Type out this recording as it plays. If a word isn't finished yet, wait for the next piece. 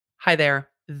Hi there.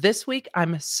 This week,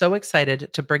 I'm so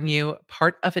excited to bring you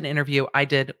part of an interview I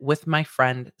did with my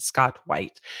friend Scott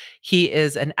Whyte. He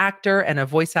is an actor and a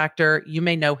voice actor. You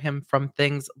may know him from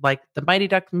things like the Mighty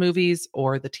Duck movies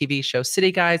or the TV show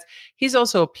City Guys. He's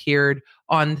also appeared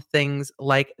on things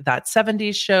like that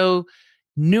 70s show,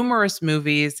 numerous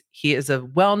movies. He is a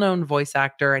well known voice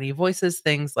actor and he voices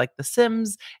things like The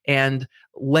Sims and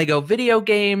Lego video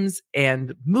games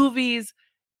and movies.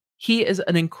 He is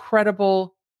an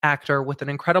incredible actor with an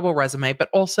incredible resume, but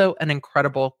also an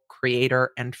incredible creator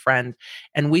and friend.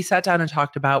 And we sat down and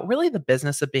talked about really the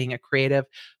business of being a creative,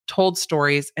 told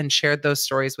stories, and shared those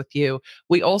stories with you.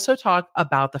 We also talked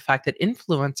about the fact that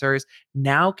influencers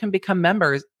now can become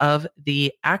members of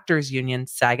the Actors Union,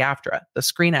 SAG-AFTRA, the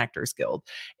Screen Actors Guild,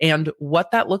 and what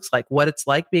that looks like, what it's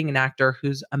like being an actor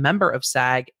who's a member of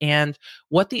SAG, and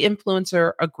what the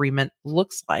influencer agreement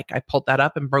looks like. I pulled that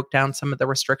up and broke down some of the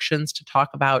restrictions to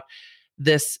talk about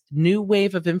this new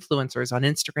wave of influencers on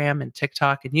Instagram and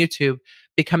TikTok and YouTube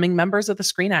becoming members of the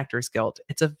Screen Actors Guild.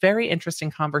 It's a very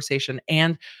interesting conversation,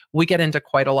 and we get into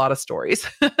quite a lot of stories.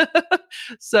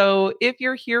 So if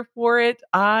you're here for it,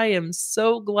 I am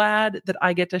so glad that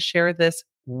I get to share this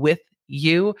with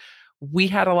you. We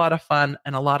had a lot of fun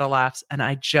and a lot of laughs, and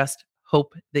I just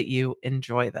hope that you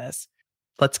enjoy this.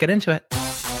 Let's get into it.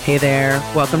 Hey there,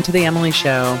 welcome to The Emily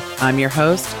Show. I'm your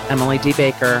host, Emily D.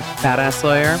 Baker, badass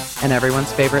lawyer and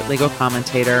everyone's favorite legal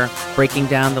commentator, breaking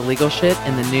down the legal shit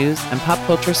in the news and pop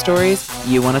culture stories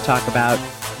you want to talk about.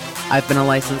 I've been a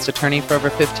licensed attorney for over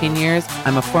 15 years,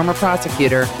 I'm a former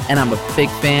prosecutor, and I'm a big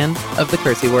fan of the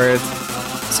cursey words.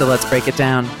 So let's break it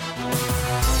down.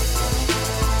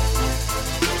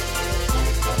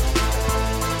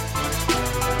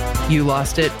 You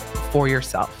lost it for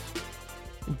yourself.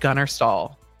 Gunnar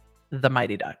Stahl, the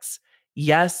Mighty Ducks.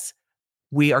 Yes,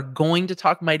 we are going to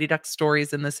talk Mighty Ducks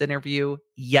stories in this interview.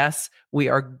 Yes, we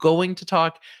are going to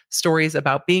talk stories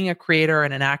about being a creator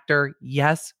and an actor.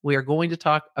 Yes, we are going to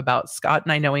talk about Scott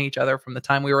and I knowing each other from the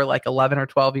time we were like 11 or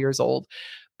 12 years old.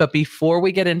 But before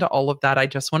we get into all of that, I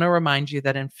just want to remind you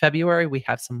that in February, we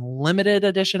have some limited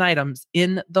edition items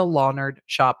in the Lawnerd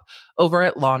shop over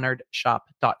at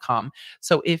lawnerdshop.com.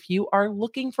 So if you are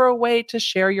looking for a way to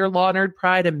share your Lawnerd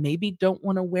pride and maybe don't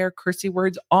want to wear cursey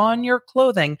words on your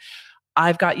clothing,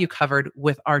 I've got you covered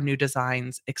with our new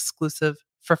designs exclusive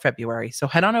for February. So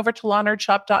head on over to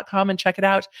lawnerdshop.com and check it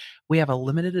out. We have a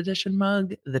limited edition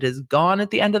mug that is gone at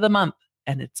the end of the month,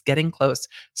 and it's getting close.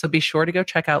 So be sure to go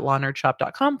check out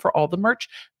lawnerdshop.com for all the merch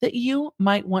that you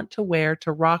might want to wear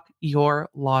to rock your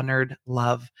Lawnerd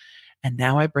love. And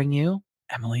now I bring you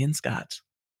Emily and Scott.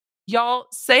 Y'all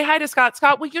say hi to Scott.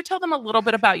 Scott, will you tell them a little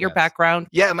bit about your background?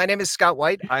 Yeah, my name is Scott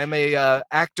Whyte. I'm a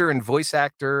actor and voice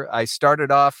actor. I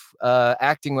started off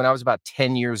acting when I was about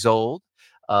 10 years old.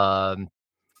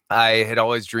 I had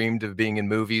always dreamed of being in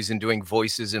movies and doing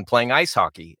voices and playing ice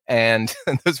hockey. And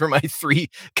those were my three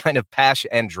kind of passion,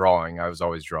 and drawing. I was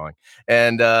always drawing.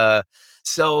 And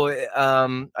so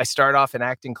I started off in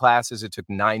acting classes. It took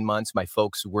 9 months. My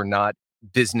folks were not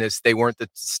business. They weren't the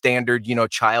standard,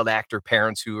 child actor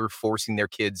parents who were forcing their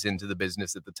kids into the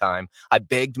business at the time. I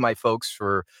begged my folks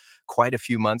for quite a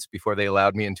few months before they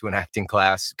allowed me into an acting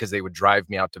class because they would drive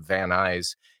me out to Van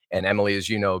Nuys. And Emily, as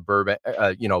you know,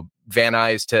 Van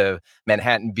Nuys to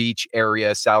Manhattan Beach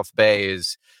area, South Bay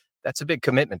that's a big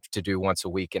commitment to do once a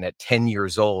week. And at 10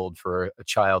 years old, for a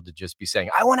child to just be saying,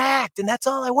 I want to act, and that's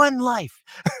all I want in life.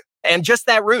 And just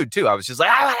that rude too. I was just like,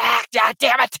 I want to act, God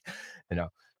damn it.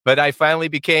 But I finally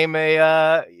became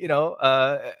an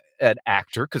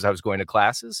actor because I was going to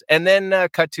classes. And then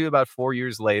cut to about 4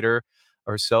 years later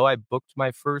or so, I booked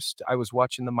my first. I was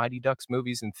watching the Mighty Ducks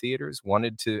movies in theaters.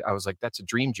 I was like, that's a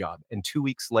dream job. And 2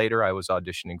 weeks later, I was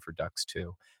auditioning for Ducks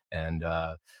 2. And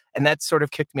that sort of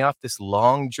kicked me off this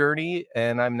long journey.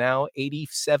 And I'm now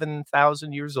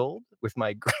 87,000 years old with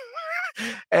my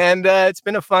and it's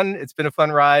been a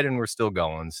fun ride, and we're still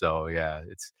going. So yeah,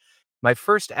 my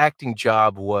first acting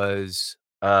job was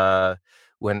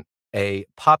when a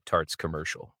Pop-Tarts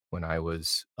commercial when I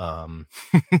was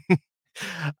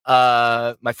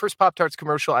my first Pop-Tarts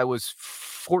commercial, I was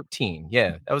 14.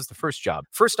 Yeah, that was the first job.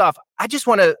 First off, I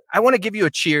want to give you a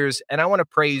cheers, and I want to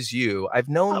praise you. I've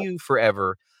known you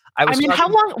forever.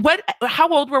 How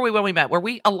old were we when we met? Were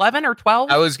we 11 or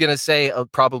 12? I was going to say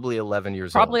probably 11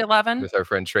 years old. Probably 11. With our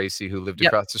friend Tracy, who lived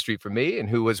across the street from me and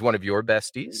who was one of your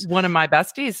besties. One of my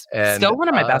besties. And, still one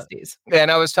of my besties. And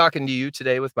I was talking to you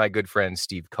today with my good friend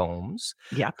Steve Combs,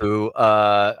 who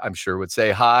I'm sure would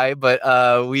say hi, but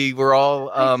we were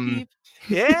all... Steve.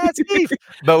 Yeah, Steve.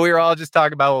 But we were all just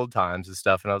talking about old times and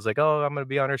stuff. And I was like, oh, I'm going to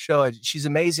be on her show. And she's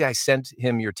amazing. I sent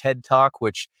him your TED Talk,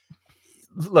 which...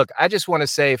 look, I just want to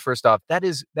say first off, that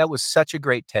was such a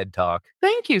great TED talk,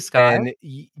 Thank you, Scott. and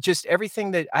just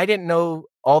everything that I didn't know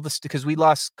all this because we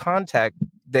lost contact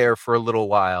there for a little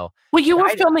while. Well, you And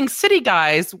were filming City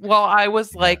Guys while I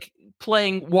was yeah, like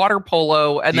playing water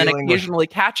polo and then dealing with occasionally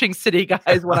catching City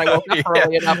Guys when I woke up yeah,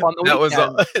 early enough on the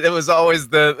weekend. that was always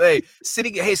the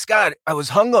hey Scott, I was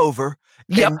hungover,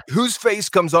 Yep. and whose face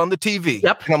comes on the TV?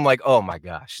 Yep. And I'm like, oh my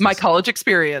gosh, My college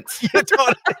experience. yeah,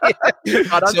 totally.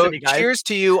 Not on So City Guys. cheers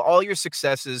to you, all your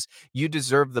successes. You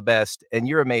deserve the best, and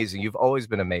you're amazing. You've always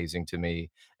been amazing to me,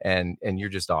 and you're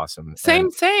just awesome. Same,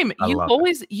 And same. I love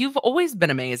it. You've always been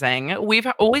amazing. We've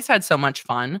always had so much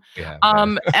fun. Yeah,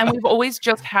 And we've always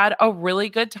just had a really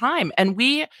good time. And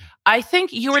I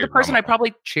think you were the cheers, person mama. I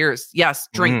probably cheers. Yes,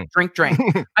 Mhm. drink.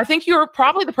 I think you were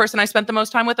probably the person I spent the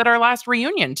most time with at our last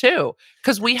reunion too,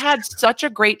 because we had such a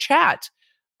great chat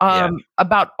Yeah.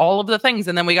 about all of the things,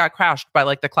 and then we got crashed by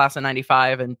like the class of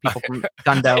 '95 and people from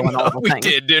Gundo and all the We things.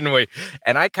 did, didn't we?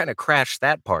 And I kind of crashed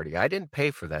that party. I didn't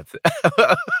pay for that.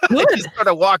 I Good. just sort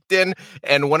of walked in,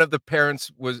 and one of the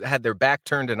parents had their back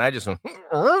turned, and I just went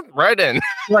right in.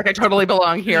 Like I totally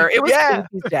belong here. It was Yeah.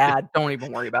 Casey's dad. Don't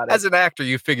even worry about it. As an actor,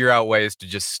 you figure out ways to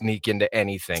just sneak into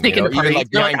anything. Sneak you know, into even parties. like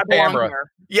You're like, behind I belong camera.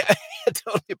 here. Yeah,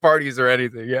 totally parties or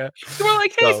anything. Yeah. You were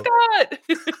like, hey, So- Scott.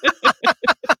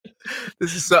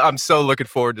 I'm so looking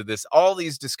forward to this, all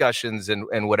these discussions and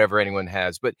whatever anyone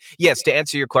has. But yes, to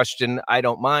answer your question, I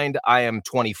don't mind. I am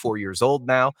 24 years old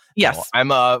now. Yes.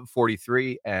 No, I'm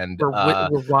 43, and We're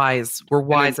wise. We're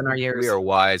wise in our years. we are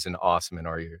wise and awesome in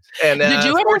our years. And Did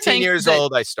you ever 14 think years that-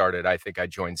 old, I think I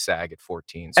joined SAG at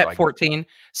 14. So At 14.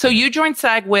 So you joined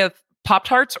SAG with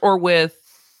Pop-Tarts or with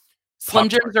Slim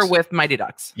Jims or Pop-Tarts. with Mighty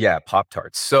Ducks? Yeah,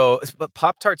 Pop-Tarts. So, but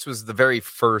Pop-Tarts was the very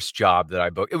first job that I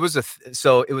booked. It was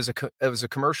a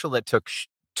commercial that took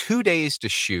 2 days to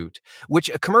shoot, which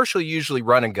a commercial you usually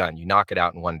run and gun. You knock it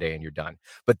out in one day and you're done.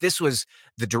 But this was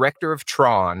the director of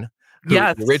Tron,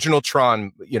 Yes. the original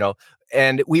Tron,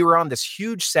 and we were on this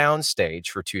huge sound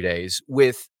stage for 2 days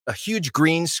with a huge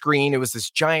green screen. It was this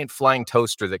giant flying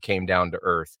toaster that came down to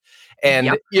earth. And,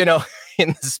 Yep.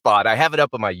 in the spot, I have it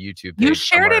up on my YouTube page. You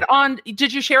shared it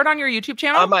did you share it on your YouTube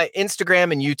channel? On my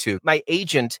Instagram and YouTube. My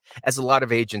agent, as a lot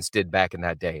of agents did back in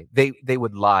that day, they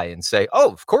would lie and say,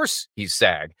 oh, of course he's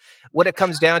SAG. What it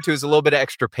comes down to is a little bit of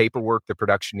extra paperwork the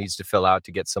production needs to fill out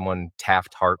to get someone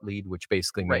Taft-Hartley'd, which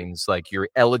basically means like you're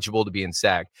eligible to be in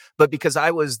SAG. But because I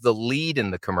was the lead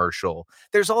in the commercial,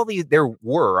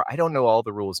 I don't know all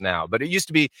the rules now, but it used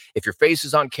to be if your face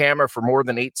is on camera for more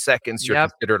than 8 seconds, you're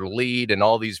considered a lead and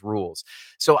all these rules.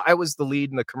 So I was the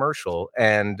lead in the commercial,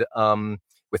 and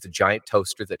with a giant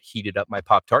toaster that heated up my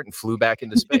Pop-Tart and flew back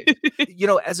into space.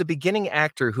 As a beginning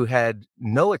actor who had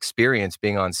no experience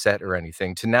being on set or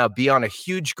anything, to now be on a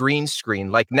huge green screen,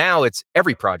 like now it's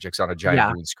every project's on a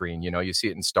giant green screen. You see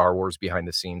it in Star Wars behind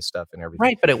the scenes stuff and everything.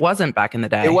 Right, but it wasn't back in the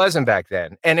day. It wasn't back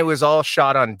then. And it was all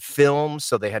shot on film,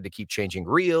 so they had to keep changing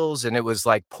reels. And it was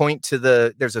like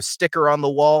there's a sticker on the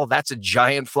wall. That's a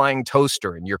giant flying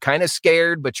toaster. And you're kind of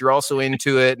scared, but you're also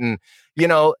into it. And,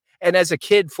 and as a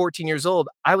kid, 14 years old,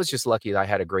 I was just lucky that I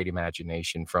had a great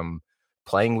imagination from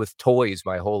playing with toys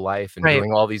my whole life and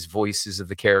doing all these voices of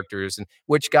the characters, and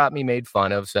which got me made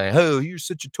fun of, saying, oh, you're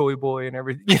such a toy boy and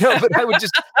everything. But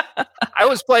I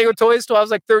was playing with toys till I was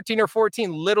like 13 or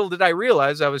 14. Little did I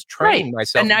realize I was training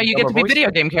myself. And now you get to be video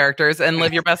game characters and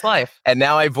live your best life. And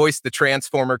now I voice the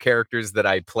Transformer characters that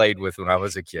I played with when I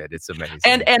was a kid. It's amazing.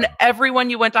 And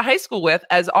everyone you went to high school with,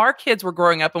 as our kids were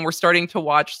growing up and were starting to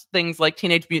watch things like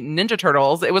Teenage Mutant Ninja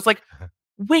Turtles, it was like,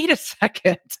 wait a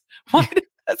second. Why does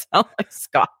that sound like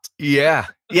Scott? Yeah.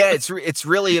 It's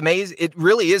really amazing. It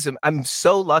really is. I'm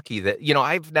so lucky that,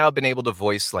 I've now been able to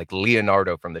voice like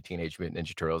Leonardo from the Teenage Mutant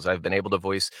Ninja Turtles. I've been able to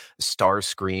voice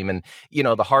Starscream. And,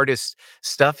 the hardest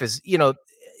stuff is,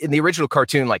 in the original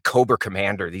cartoon, like Cobra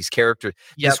Commander, these characters,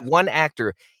 this one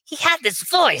actor, he had this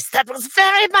voice that was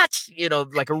very much,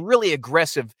 like a really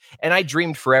aggressive. And I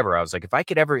dreamed forever. I was like, if I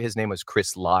could ever, his name was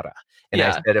Chris Latta. And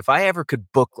I said, if I ever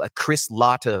could book a Chris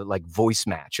Latta like voice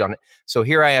match on it. So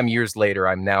here I am years later.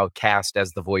 I'm now cast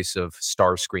as the voice of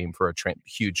Starscream for a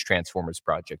huge Transformers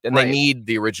project. And they need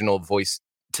the original voice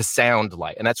to sound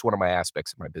like, and that's one of my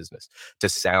aspects of my business, to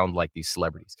sound like these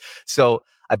celebrities. So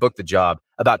I booked the job.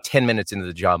 About 10 minutes into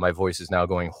the job, my voice is now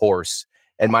going hoarse.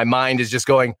 And my mind is just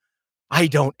going, I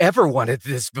don't ever want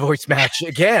this voice match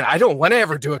again. I don't want to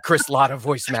ever do a Chris Latta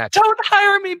voice match. Don't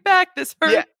hire me back. This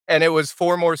hurts. Yeah. And it was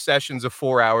 4 more sessions of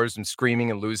 4 hours and screaming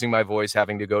and losing my voice,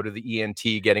 having to go to the ENT,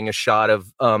 getting a shot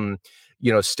of,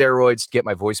 steroids to get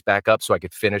my voice back up so I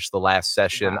could finish the last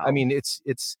session. Wow. I mean, it's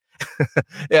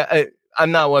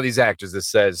I'm not one of these actors that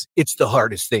says it's the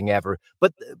hardest thing ever,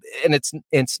 but and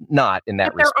it's not in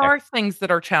that But there respect. are things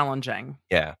that are challenging,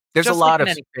 Yeah. There's a just like lot in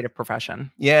of any creative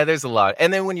profession. yeah, there's a lot.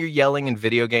 And then when you're yelling in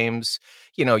video games,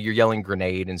 you're yelling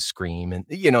grenade and scream and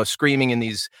screaming in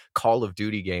these Call of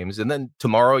Duty games. And then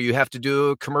tomorrow you have to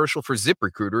do a commercial for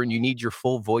ZipRecruiter and you need your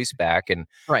full voice back. And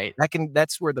Right.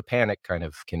 that's where the panic kind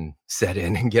of can set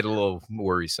in and get a little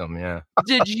worrisome. Yeah.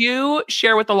 Did you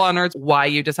share with the law nerds why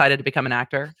you decided to become an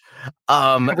actor?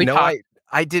 Have we No, talked?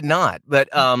 I did not. But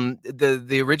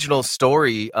the original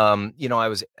story, I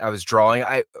was drawing.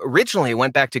 I originally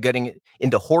went back to getting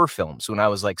into horror films when I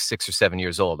was like 6 or 7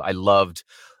 years old.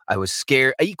 I was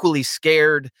scared, equally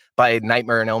scared by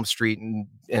Nightmare on Elm Street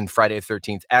and Friday the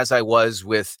 13th as I was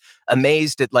with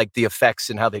amazed at like the effects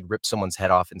and how they'd rip someone's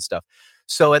head off and stuff.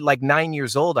 So at like 9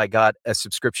 years old, I got a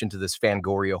subscription to this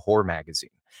Fangoria horror magazine.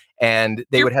 And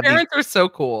they Your would have these parents are so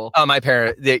cool. my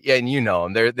parent, yeah, and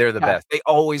them, they're the Yeah. best. They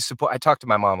always support. I talked to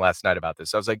my mom last night about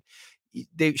this. I was like,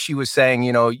 she was saying,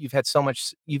 you've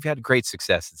had great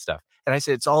success and stuff. And I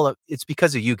said, it's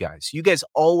because of you guys. You guys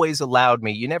always allowed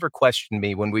me. You never questioned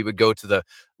me when we would go to the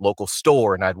local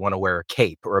store and I'd want to wear a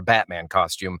cape or a Batman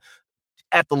costume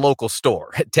at the local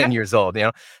store at 10 Yeah. years old.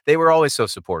 They were always so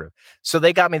supportive. So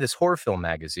they got me this horror film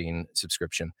magazine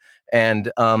subscription.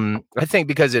 And I think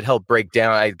because it helped break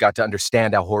down, I got to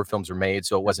understand how horror films were made.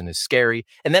 So it wasn't as scary.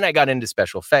 And then I got into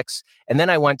special effects. And then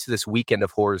I went to this Weekend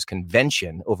of Horrors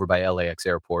convention over by LAX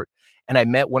airport. And I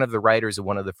met one of the writers of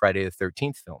one of the Friday the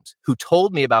 13th films who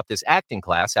told me about this acting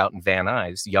class out in Van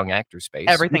Nuys, Young Actor Space.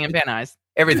 Everything in Van Nuys.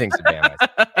 Everything's in Van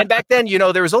Nuys. And back then,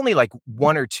 there was only like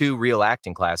one or two real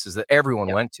acting classes that everyone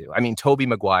went to. I mean, Tobey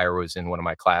Maguire was in one of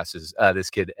my classes. This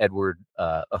kid, Edward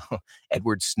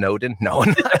Snowden. No,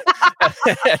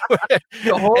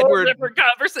 A whole different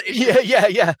conversation.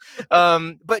 Yeah.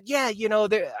 But yeah,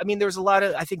 there was a lot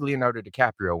of, I think Leonardo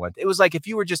DiCaprio went. It was like if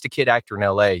you were just a kid actor in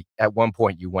LA, at one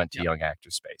point you went to Young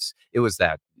Actor Space. It was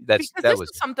that. That This was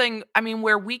is something, I mean,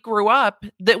 where we grew up,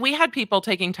 that we had people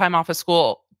taking time off of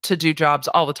school to do jobs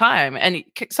all the time. And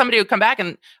somebody would come back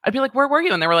and I'd be like, where were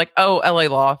you? And they were like, oh, LA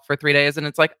Law for 3 days. And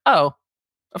it's like, oh,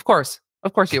 of course.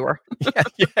 Of course you were.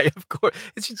 yeah, of course.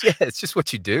 It's just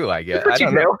what you do, I guess. What I you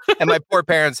don't know. do. And my poor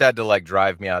parents had to like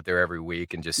drive me out there every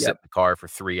week and just sit in the car for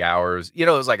 3 hours. It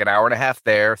was like an hour and a half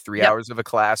there, 3 hours of a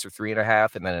class or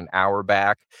 3.5, and then an hour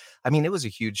back. I mean, it was a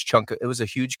huge it was a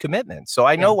huge commitment. So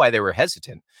I know why they were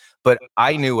hesitant, but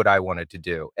I knew what I wanted to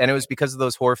do. And it was because of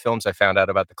those horror films I found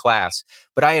out about the class.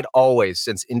 But I had always,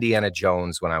 since Indiana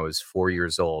Jones, when I was 4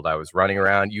 years old, I was running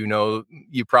around.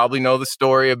 You probably know the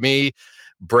story of me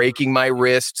breaking my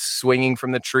wrist, swinging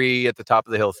from the tree at the top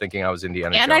of the hill, thinking I was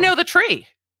Indiana Jones. And I know the tree.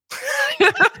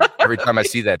 Every time I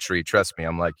see that tree, trust me,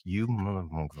 I'm like, you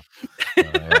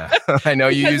yeah. I know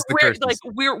you use the curses. Like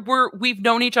we've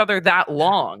known each other that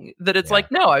long that it's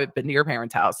like, no, I've been to your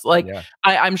parents' house. Like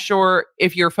I'm sure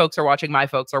if your folks are watching, my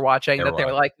folks are watching,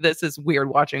 they're like, this is weird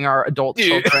watching our adult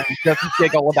children just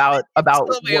giggle about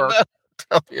work.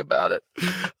 Tell me about it.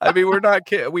 I mean, we're not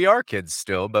kids. We are kids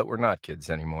still, but we're not kids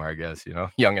anymore, I guess,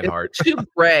 young at heart. Too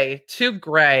gray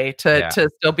to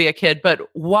still be a kid, but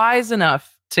wise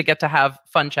enough to get to have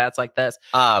fun chats like this.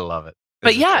 I love it.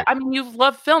 But yeah, I mean, you've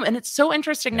loved film, and it's so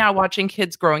interesting now watching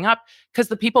kids growing up because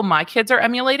the people my kids are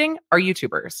emulating are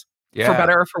YouTubers. For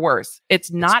better or for worse.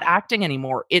 It's not acting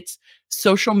anymore. It's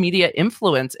social media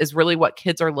influence is really what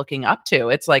kids are looking up to.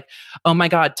 It's like, oh my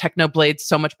God, Technoblade's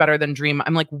so much better than Dream.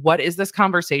 I'm like, what is this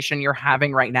conversation you're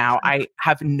having right now? I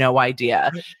have no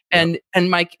idea. And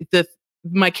my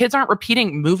kids aren't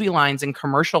repeating movie lines and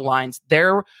commercial lines.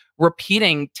 They're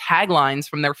repeating taglines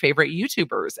from their favorite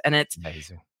YouTubers. And it's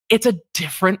amazing. It's a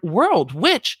different world,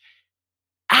 which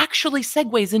actually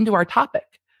segues into our topic.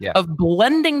 Of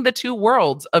blending the two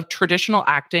worlds of traditional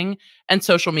acting and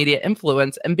social media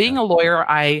influence. And being a lawyer,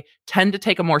 I tend to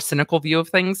take a more cynical view of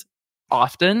things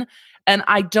often. And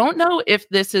I don't know if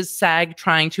this is SAG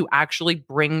trying to actually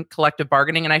bring collective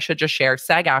bargaining. And I should just share,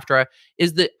 SAG-AFTRA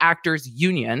is the actors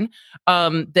union.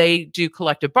 They do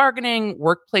collective bargaining,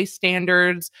 workplace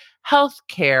standards,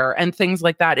 healthcare, and things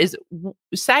like that.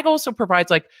 SAG also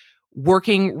provides like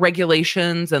working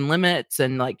regulations and limits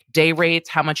and like day rates,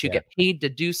 how much you get paid to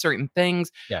do certain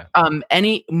things.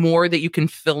 Any more that you can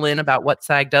fill in about what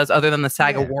SAG does other than the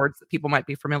SAG awards that people might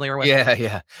be familiar with?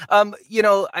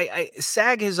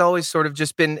 SAG has always sort of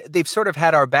just been, they've sort of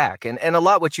had our back and a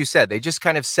lot what you said, they just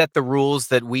kind of set the rules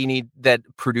that we need, that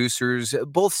producers,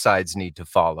 both sides need to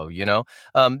follow,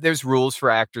 there's rules for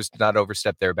actors to not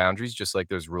overstep their boundaries, just like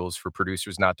there's rules for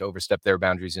producers not to overstep their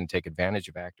boundaries and take advantage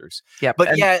of actors.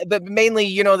 mainly,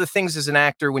 the things as an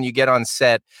actor when you get on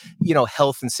set,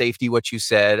 health and safety, what you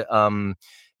said. I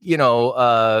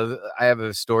have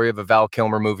a story of a Val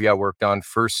Kilmer movie I worked on.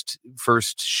 First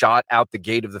shot out the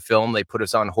gate of the film, they put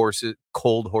us on horses,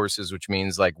 cold horses, which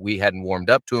means like we hadn't warmed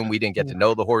up to them. We didn't get to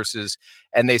know the horses.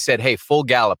 And they said, hey, full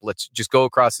gallop. Let's just go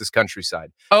across this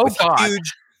countryside Oh with God.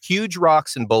 huge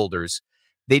rocks and boulders.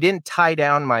 They didn't tie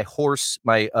down my horse,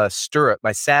 my stirrup,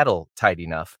 my saddle tight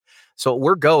enough. So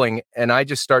we're going, and I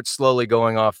just start slowly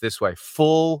going off this way,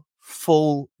 full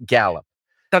gallop.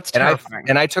 That's And I terrifying.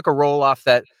 and I took a roll off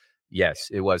that. Yes,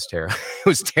 it was terrible. It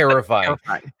was terrifying.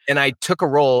 Terrifying. And I took a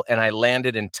roll and I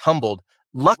landed and tumbled.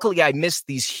 Luckily, I missed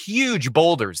these huge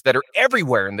boulders that are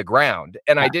everywhere in the ground,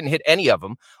 and I didn't hit any of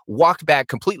them. Walked back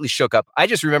completely shook up. I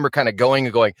just remember kind of going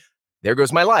and going, there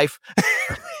goes my life.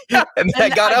 And then I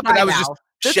got up and I was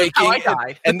just shaking.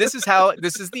 And this is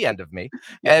the end of me.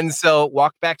 Yeah. And so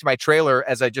walked back to my trailer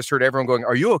as I just heard everyone going,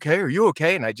 are you okay? Are you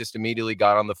okay? And I just immediately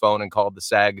got on the phone and called the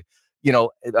SAG,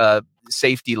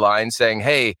 safety line saying,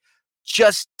 hey,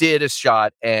 just did a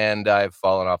shot and I've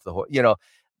fallen off the horse,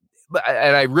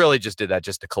 and I really just did that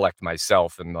just to collect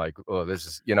myself and like, oh, this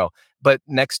is, but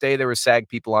next day there were SAG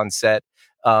people on set.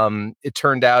 It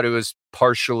turned out it was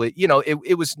partially,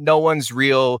 it was no one's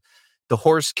real. The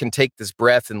horse can take this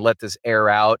breath and let this air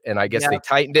out. And I guess they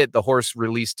tightened it. The horse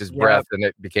released his breath and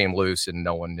it became loose and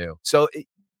no one knew. So,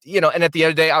 and at the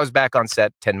end of the day, I was back on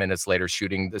set 10 minutes later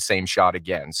shooting the same shot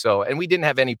again. So, and we didn't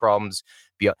have any problems.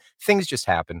 Things just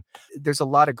happen. There's a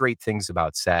lot of great things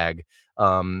about SAG.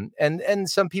 And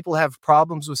some people have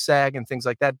problems with SAG and things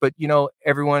like that. But,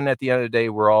 everyone at the end of the day,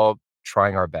 we're all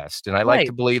trying our best. And I like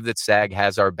to believe that SAG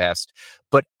has our best.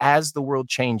 But as the world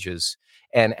changes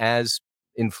and as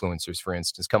influencers, for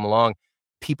instance, come along,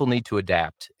 people need to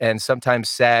adapt. And sometimes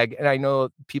SAG, and I know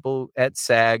people at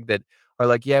SAG that are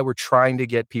like, yeah, we're trying to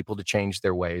get people to change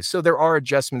their ways. So there are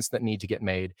adjustments that need to get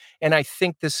made. And I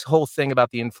think this whole thing about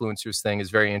the influencers thing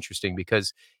is very interesting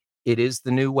because it is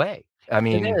the new way. I It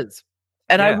mean, is.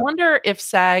 And I yeah. wonder if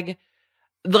SAG,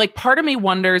 like, part of me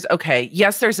wonders, okay,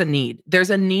 yes, there's a need. There's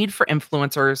a need for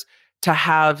influencers to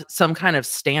have some kind of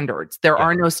standards. There Yeah.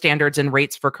 are no standards in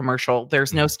rates for commercial.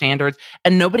 There's no standards,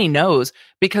 and nobody knows,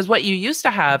 because what you used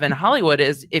to have in Hollywood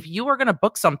is if you were going to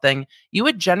book something, you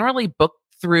would generally book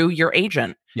through your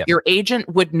agent. Yes. Your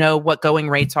agent would know what going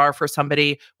rates are for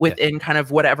somebody within kind of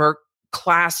whatever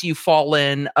class you fall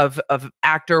in of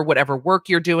actor, whatever work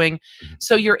you're doing.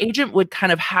 So your agent would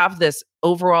kind of have this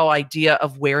overall idea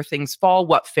of where things fall,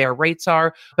 what fair rates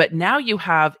are. But now you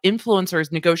have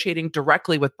influencers negotiating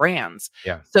directly with brands.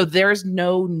 Yeah. So there's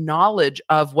no knowledge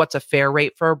of what's a fair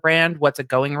rate for a brand, what's a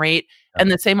going rate. And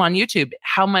the same on YouTube.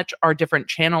 How much are different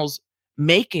channels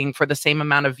making for the same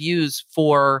amount of views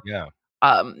for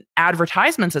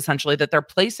advertisements essentially that they're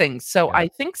placing. So I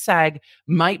think SAG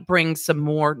might bring some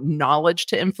more knowledge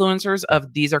to influencers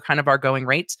of these are kind of our going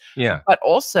rates. Yeah. But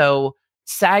also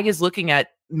SAG is looking at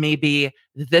maybe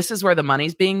this is where the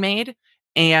money's being made.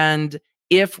 And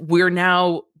if we're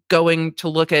now going to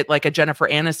look at like a Jennifer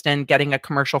Aniston getting a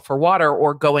commercial for water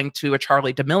or going to a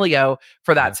Charlie D'Amelio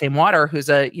for that same water, who's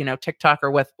a,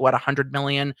 TikToker with 100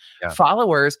 million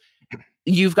followers,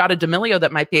 you've got a D'Amelio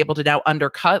that might be able to now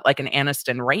undercut like an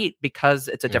Aniston rate because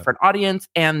it's a different audience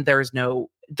and there's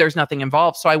nothing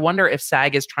involved. So I wonder if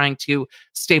SAG is trying to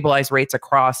stabilize rates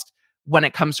across when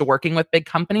it comes to working with big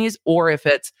companies, or if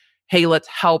it's, hey, let's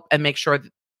help and make sure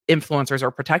that influencers are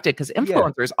protected, because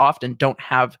influencers often don't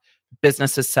have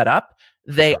businesses set up.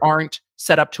 They aren't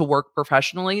set up to work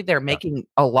professionally. They're making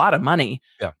a lot of money,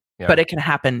 but it can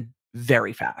happen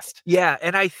very fast. Yeah,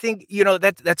 and I think,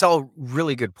 that's all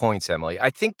really good points, Emily. I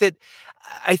think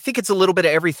it's a little bit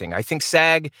of everything. I think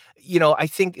SAG, I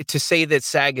think to say that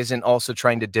SAG isn't also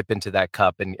trying to dip into that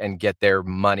cup and get their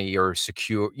money or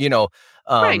secure,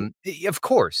 of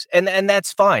course. And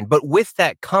that's fine. But with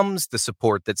that comes the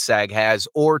support that SAG has,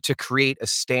 or to create a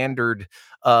standard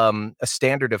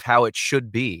of how it should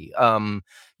be,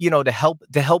 to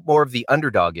help more of the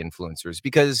underdog influencers,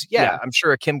 because I'm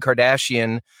sure a Kim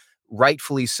Kardashian,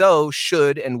 rightfully so,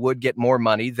 should and would get more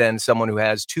money than someone who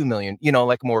has 2 million,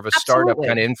 like more of a startup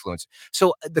kind of influence.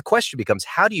 So the question becomes,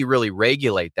 how do you really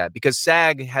regulate that? Because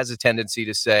SAG has a tendency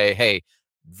to say, hey,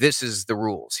 this is the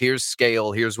rules. Here's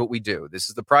scale. Here's what we do. This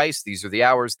is the price. These are the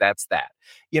hours. That's that.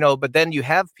 But then you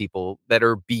have people that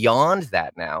are beyond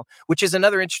that now, which is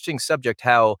another interesting subject.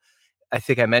 How I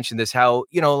think I mentioned this, how,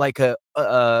 like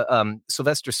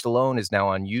Sylvester Stallone is now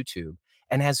on YouTube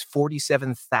and has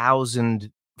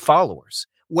 47,000 followers.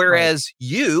 Right. whereas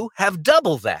you have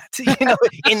double that.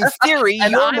 In theory,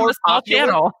 And you're I'm more a small popular.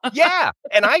 channel. Yeah,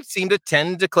 and I seem to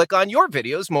tend to click on your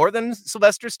videos more than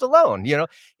Sylvester Stallone.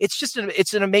 It's just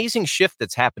it's an amazing shift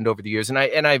that's happened over the years, and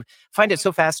I find it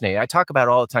so fascinating. I talk about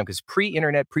it all the time because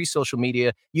pre-internet, pre-social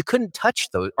media, you couldn't touch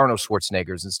those Arnold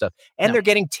Schwarzeneggers and stuff, and No. they're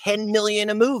getting 10 million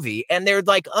a movie, and they're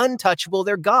like untouchable.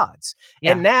 They're gods,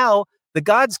 and Yeah. now the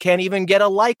gods can't even get a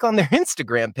like on their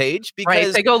Instagram page Right.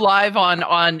 because They go live on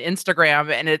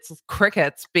Instagram and it's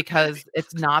crickets because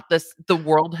it's not this the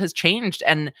world has changed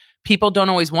and people don't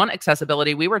always want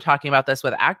accessibility. We were talking about this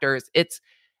with actors. It's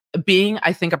being,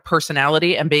 I think, a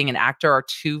personality and being an actor are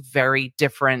two very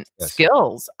different yes,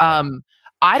 skills. yeah,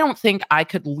 I don't think I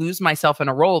could lose myself in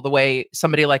a role the way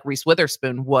somebody like Reese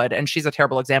Witherspoon would. And she's a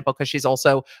terrible example because she's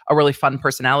also a really fun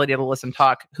personality to listen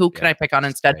talk. Who can yeah, I pick on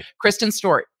she's instead? great. Kristen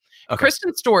Stewart. Okay,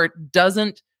 Kristen Stewart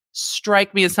doesn't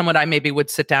strike me as someone I maybe would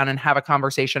sit down and have a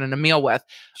conversation and a meal with,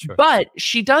 sure, but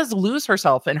she does lose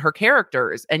herself in her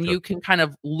characters, and sure, you can kind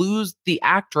of lose the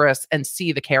actress and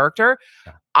see the character.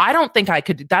 yeah, I don't think I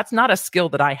could. That's not a skill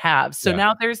that I have. So yeah.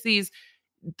 now there's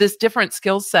this different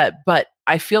skill set, but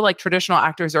I feel like traditional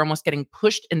actors are almost getting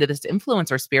pushed into this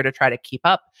influencer sphere to try to keep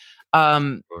up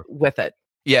Sure. with it.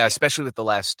 Yeah, especially with the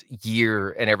last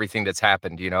year and everything that's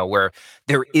happened, where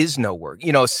there is no work.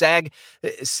 SAG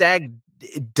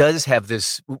does have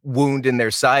this wound in their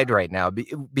side right now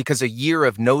because a year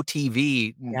of no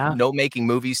TV, Yeah, no making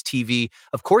movies, TV,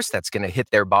 of course that's going to hit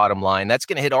their bottom line. That's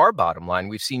going to hit our bottom line.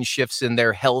 We've seen shifts in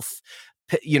their health,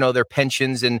 their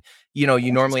pensions, and you normally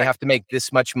interesting. have to make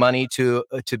this much money to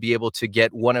be able to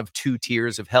get one of two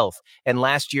tiers of health. And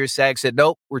last year SAG said,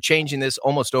 nope, we're changing this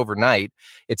almost overnight.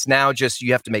 It's now just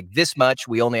you have to make this much.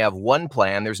 We only have one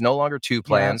plan. There's no longer two Yeah,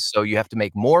 plans, so you have to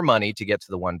make more money to get to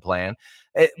the one plan.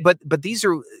 But these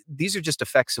are just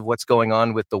effects of what's going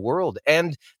on with the world,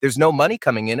 and there's no money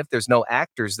coming in if there's no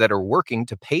actors that are working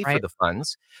to pay for right. the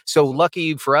funds. So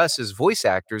lucky for us as voice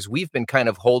actors, we've been kind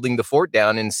of holding the fort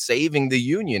down and saving the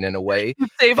union in a way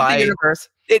Save the by universe.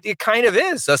 it kind of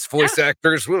is. Us Yeah, voice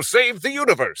actors will save the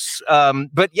universe.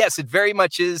 But yes, it very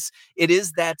much is. It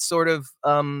is that sort of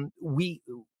we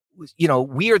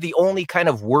are the only kind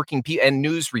of working people and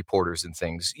news reporters and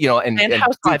things, and and food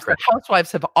housewives. The critics.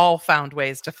 housewives have all found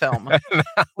ways to film.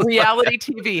 Reality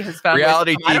TV has found ways to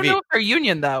Reality film. I don't TV. know if they're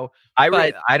union though,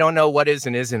 but I don't know what is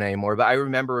and isn't anymore, but I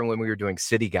remember when we were doing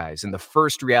City Guys and the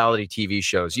first reality TV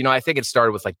shows. I think it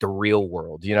started with like The Real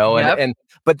World, yep. and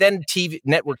but then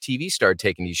network TV started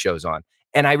taking these shows on.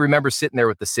 And I remember sitting there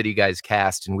with the City Guys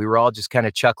cast, and we were all just kind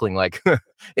of chuckling, like,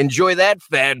 "Enjoy that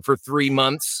fad for 3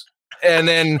 months." And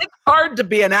then It's hard to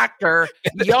be an actor.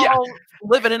 yeah, Y'all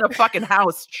living in a fucking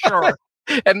house, sure.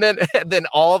 and then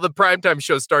all the primetime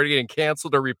shows started getting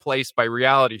canceled or replaced by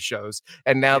reality shows,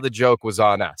 and now Yeah. the joke was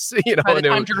on us, By the and it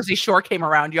time was, Jersey Shore came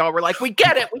around, y'all were like, "We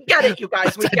get it, you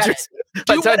guys, we get it.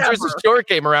 by Do the time Jersey whatever." Shore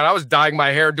came around, I was dyeing my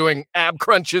hair, doing ab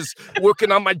crunches,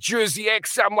 working on my Jersey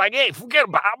X. I'm like, hey, forget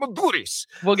about it. I'm gonna do this.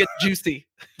 We'll get juicy.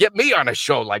 Get me on a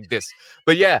show like this.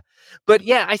 But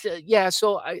yeah, I said, yeah.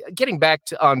 So getting back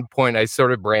to on point, I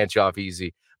sort of branch off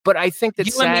easy. But I think that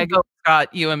You and me SAG, both,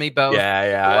 Scott. You and me both.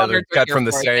 yeah, Wandered they're through cut your from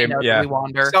the voice. They same, know that yeah. we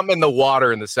wander. Something in the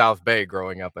water in the South Bay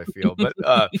growing up, I feel. But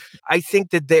I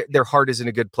think that their heart is in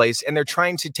a good place, and they're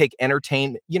trying to take they're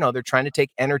trying to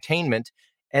take entertainment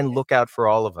and look out for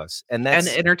all of us. And And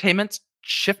that's entertainment's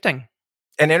shifting.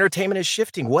 and entertainment is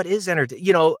shifting. What is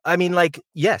entertainment? I mean, like,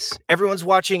 yes, everyone's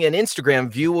watching an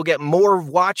Instagram view will get more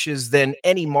watches than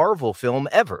any Marvel film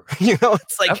ever. It's Yep.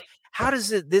 like, how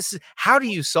do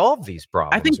you solve these I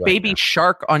problems think right Baby now?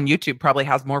 Shark on YouTube probably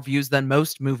has more views than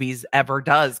most movies ever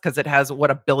does because it has what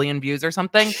 1 billion views or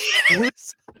something.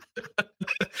 Yes.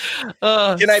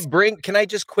 Uh, Can I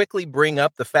just quickly bring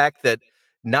up the fact that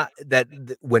not that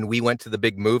when we went to the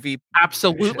big movie,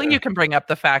 Absolutely, you can bring up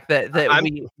the fact that I'm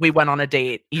we went on a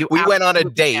date. You we went on a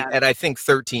absolutely date can, at I think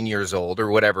 13 years old or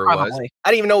whatever it was. probably. I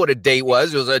didn't even know what a date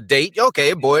was. It was a date.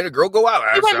 Okay, a boy and a girl go out. We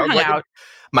That went and sounds hung like out.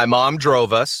 my mom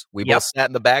drove us. We Yep. both sat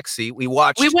in the back seat. We We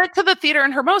watched. went to the theater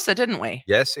in Hermosa, didn't we?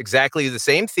 Yes, exactly the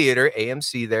same theater,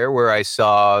 AMC there, where I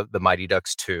saw the Mighty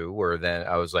Ducks 2, where then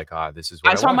I was like, this is what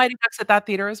I I saw want. Mighty Ducks at that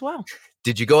theater as well.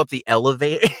 Did you go up the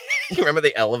elevator? You remember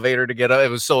the elevator to get up? It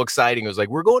was so exciting. It was like,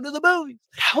 we're going to the movie.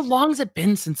 How long's it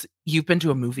been since you've been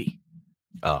to a movie?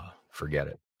 Oh, forget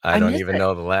it. I I don't miss even it.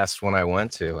 know the last one I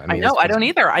went to. I I mean, know, it's I been don't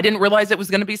either. I didn't realize it was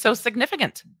gonna be so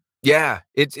significant. yeah,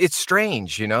 it's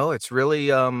strange, It's really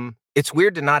it's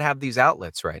weird to not have these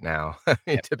outlets right now, I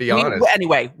mean, to be honest.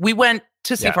 Anyway, we went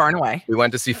to see Yeah. Far and Away. We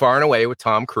went to see Far and Away with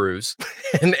Tom Cruise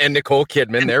and Nicole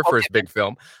Kidman, And their Nicole first big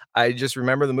film. I just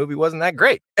remember the movie wasn't that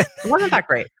great. It wasn't that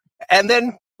great. And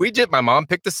then We did. My mom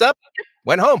picked us up,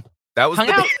 went home. That was Hung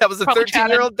the out, that was a probably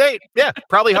chatted, 13-year-old date. Yeah,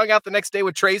 probably hung out the next day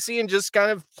with Tracy and just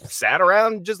kind of sat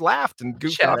around and just laughed and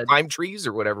goofed off, chatted. climbed trees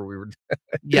or whatever we were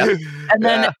Yep. And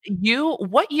then Yeah,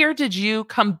 what year did you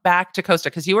come back to Costa?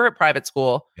 Because you were at private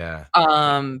school, yeah.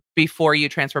 before you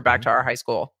transferred back Mhm. to our high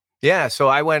school. Yeah, so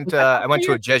Was that I tough for went to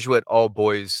you? a Jesuit all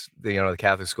boys, the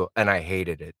Catholic school, and I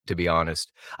hated it, to be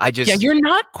honest. I Yeah, just you're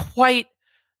not quite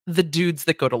the dudes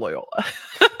that go to Loyola.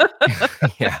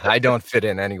 yeah, I don't fit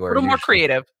in A anywhere little more usually.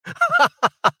 creative.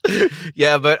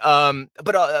 Yeah, but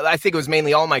I think it was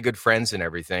mainly all my good friends and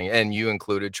everything, and you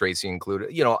included, Tracy included.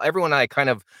 Everyone I kind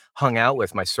of hung out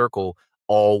with, my circle,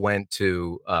 all went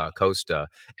to Costa,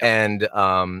 Yep.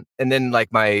 and then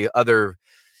like my other,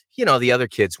 the other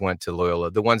kids went to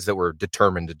Loyola, the ones that were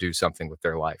determined to do something with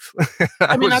their life. I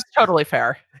I mean, was that's totally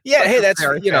fair. Yeah, That's hey, that's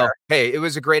very fair. hey, it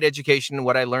was a great education.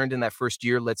 What I learned in that first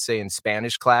year, let's say in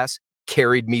Spanish class,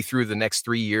 carried me through the next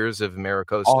 3 years of All you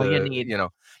Maricosta. need.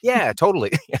 Yeah,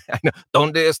 totally. I know.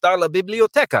 "Donde está la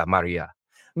biblioteca, Maria?"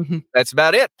 Mhm. That's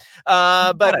about it. You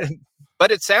But got it.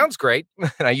 but it sounds great,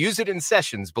 and I use it in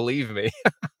sessions, believe me.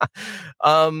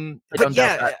 I But don't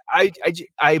doubt yeah, that.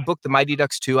 I booked the Mighty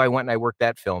Ducks 2. I went and I worked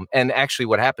that film, and actually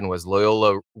what happened was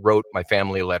Loyola wrote my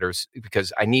family letters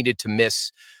because I needed to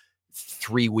miss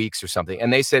 3 weeks or something,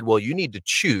 and they said, "Well, you need to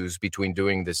choose between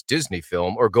doing this Disney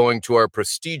film or going to our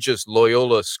prestigious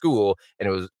Loyola school,"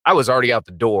 and I was already out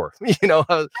the door,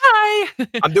 Bye.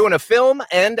 I'm doing a film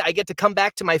and I get to come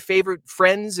back to my favorite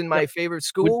friends in Yep. my favorite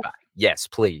school? Goodbye. Yes,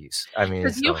 please. I mean,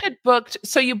 'Cause you so had booked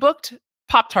you booked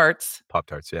Pop-Tarts,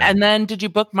 Pop-Tarts, yeah. and then did you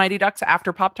book Mighty Ducks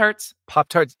after Pop-Tarts?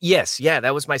 Pop-Tarts, yes, yeah,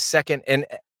 that was my second, and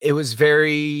it was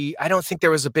very I don't think there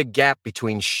was a big gap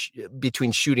between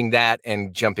shooting that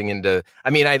and jumping into I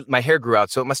mean, my hair grew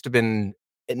out, so it must have been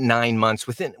 9 months.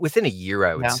 Within a year,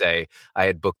 I would Yeah. say, I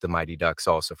had booked the Mighty Ducks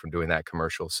also from doing that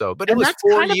commercial, but it And was that's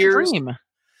 4 kind of the years. dream.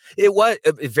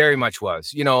 It very much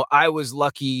was. I was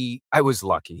lucky. I was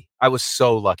lucky. I was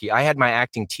so lucky. I had my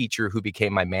acting teacher who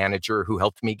became my manager, who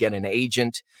helped me get an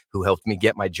agent, who helped me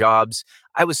get my jobs.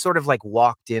 I was sort of like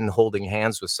walked in holding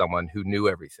hands with someone who knew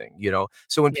everything.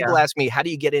 So when Yeah. people ask me, how do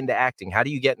you get into acting? How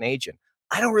do you get an agent?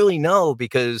 I don't really know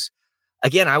because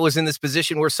again, I was in this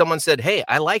position where someone said, "Hey,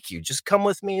 I like you. Just come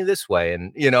with me this way."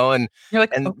 You're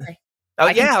like, And "Okay, oh,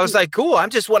 I can yeah, I was see." like, "Cool, I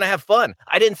just wanna have fun."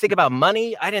 I didn't think about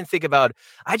money, I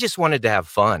just wanted to have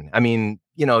fun. I mean,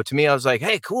 to me, I was like,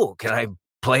 "Hey, cool, can I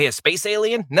play a space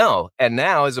alien?" No, and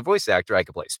now as a voice actor, I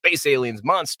could play space aliens,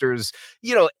 monsters,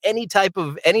 any type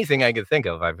of anything I could think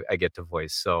of, I get to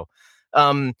voice, so,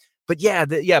 but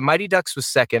yeah, Mighty Ducks was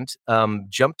 2nd,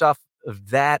 jumped off of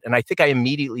that, and I think I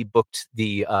immediately booked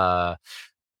the,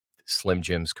 Slim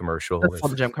Jim's commercial The with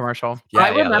Slim Jim commercial. I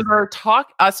yeah, that remember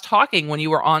us talking when you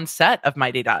were on set of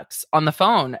Mighty Ducks on the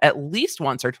phone at least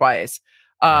once or twice,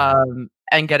 yeah,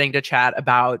 and getting to chat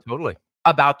totally.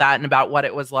 about that and about what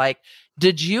it was like.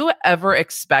 Did you ever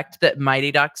expect that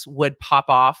Mighty Ducks would pop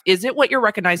off? Is it what you're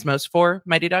recognized most for,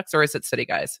 Mighty Ducks, or is it City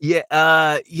Guys? Yeah,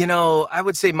 I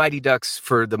would say Mighty Ducks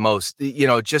for the most,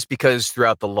 just because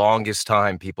throughout the longest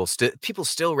time people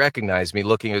still recognize me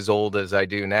looking as old as I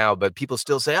do now, but people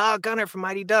still say, "Oh, Gunner from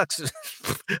Mighty Ducks."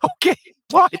 Okay.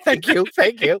 Why? Thank you.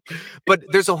 Thank you. But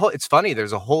it's funny,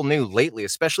 there's a whole new lately,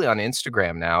 especially on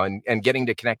Instagram now and getting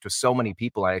to connect with so many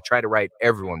people. I try to write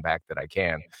everyone back that I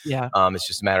can. Yeah. It's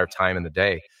just a matter of time in the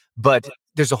day. But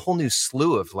there's a whole new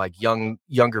slew of like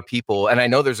younger people, and I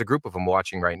know there's a group of them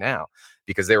watching right now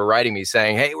because they were writing me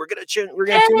saying, "Hey, we're gonna tune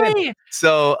in." Yay!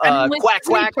 So I mean, with quack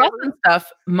Disney quack, Plus and everyone.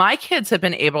 stuff, my kids have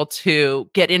been able to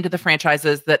get into the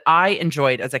franchises that I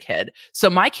enjoyed as a kid. So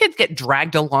my kids get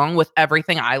dragged along with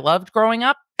everything I loved growing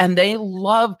up, and they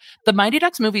love the Mighty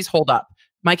Ducks movies hold up.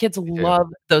 My kids They do. love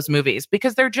those movies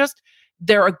because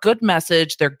they're a good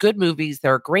message, they're good movies,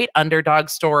 they're a great underdog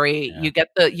story. Yeah.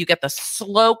 You get the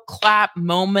slow clap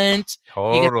moment,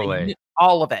 you get Totally.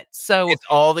 all of it. So, It's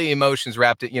all the emotions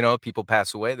wrapped it, people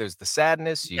pass away, there's the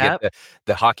sadness, you get yep,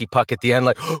 the hockey puck at the end,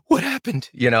 like, "What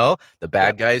happened?" The yep.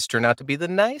 bad guys turn out to be the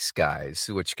nice guys,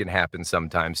 which can happen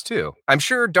sometimes too. I'm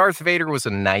sure Darth Vader was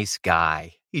a nice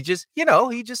guy. He just Well,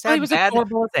 he had was bad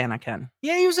adorable as Anakin.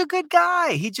 Yeah, he was a good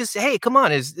guy. He just hey, come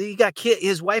on, his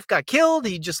wife got killed,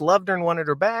 he just loved her and wanted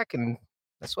her back, and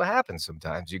that's what happens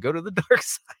sometimes. You go to the dark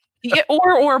side. Yeah,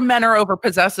 or men are over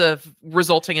possessive,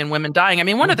 resulting in women dying. I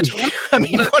mean, one of the 2 I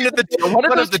mean, one of the one of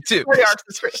one those of the 2 2. story arcs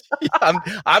is great. Yeah, I'm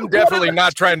One of definitely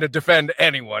not trying to defend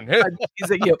anyone. I'm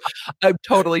teasing you. I'm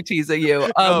totally teasing you.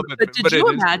 No, But did but it you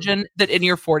is true. imagine that in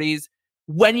your 40s,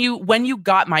 when you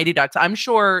got Mighty Ducks, I'm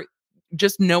sure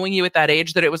just knowing you at that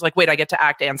age that it was like, "Wait, I get to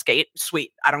act and skate?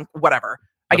 Sweet. I don't whatever.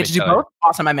 I Let get me to do tell you. both?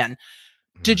 Awesome, I'm in."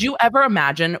 Did Mhm. you ever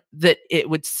imagine that it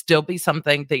would still be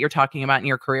something that you're talking about in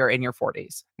your career in your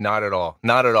 40s? Not at all.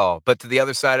 Not at all. But to the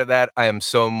other side of that, I am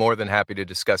so more than happy to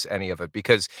discuss any of it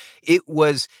because it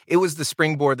was the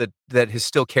springboard that has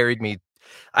still carried me.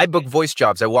 I book voice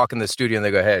jobs. I walk in the studio and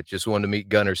they go, "Hey, just wanted to meet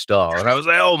Gunnar Stahl." And I was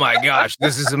like, "Oh my gosh,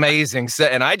 this is amazing."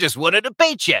 And I just wanted a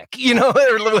paycheck,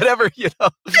 or whatever.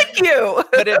 Thank you.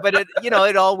 But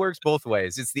it all works both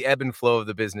ways. It's the ebb and flow of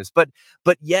the business. But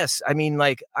yes, I mean,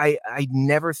 like I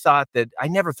never thought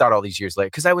all these years later,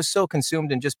 because I was so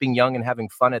consumed in just being young and having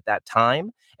fun at that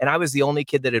time. And I was the only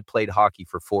kid that had played hockey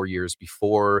for 4 years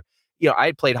before. I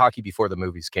had played hockey before the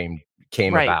movies came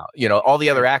Right, about. All the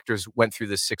other right. actors went through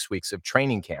this 6 weeks of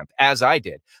training camp, as I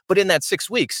did. But in that 6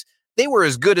 weeks, they were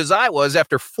as good as I was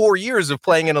after 4 years of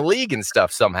playing in a league and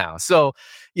stuff somehow. So,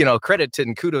 credit to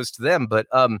and kudos to them. But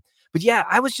yeah,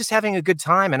 I was just having a good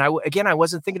time. And I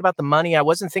wasn't thinking about the money. I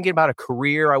wasn't thinking about a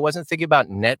career. I wasn't thinking about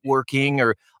networking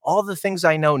or all the things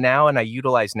I know now and I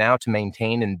utilize now to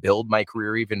maintain and build my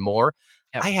career even more.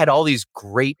 Yep. I had all these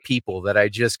great people that I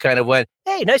just kind of went,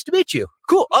 "Hey, nice to meet you.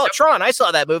 Cool. Oh, Tron, I saw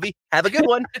that movie. Have a good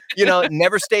one."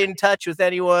 Never stayed in touch with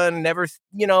anyone. Never,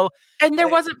 And there eh,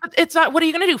 wasn't but it's not what are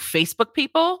you gonna do, Facebook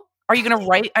people? Are you gonna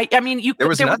write I mean, you there could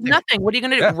was there was nothing. nothing. What are you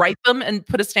gonna do? Yeah. Write them and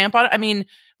put a stamp on it? I mean,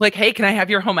 like, "Hey, can I have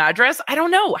your home address?" I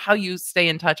don't know how you stay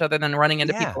in touch other than running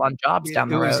into Yeah. people on jobs down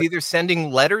It the was road. either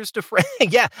sending letters to friends.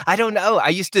 Yeah, I don't know.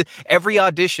 Every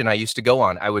audition I used to go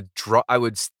on, I would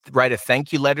write a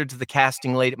thank you letter to the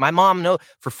casting lady. My mom, no,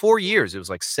 for 4 years, it was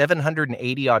like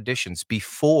 780 auditions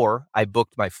before I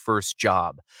booked my first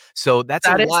job. So that's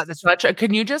a That is lot. such a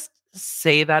can you just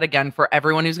say that again for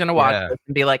everyone who's gonna watch Yeah. this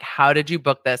and be like, "How did you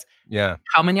book this?" Yeah.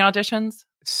 How many auditions?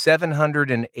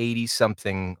 780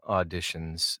 something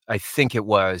auditions. I think it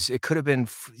was. It could have been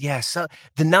yeah, so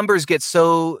the numbers get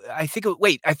so I think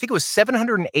it was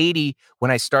 780 when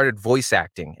I started voice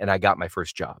acting and I got my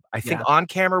first job. I think Yeah, on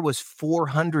camera was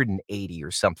 480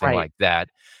 or something right. like that,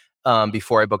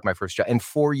 before I booked my first job. And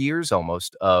 4 years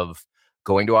almost of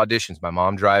going to auditions, my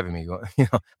mom driving me,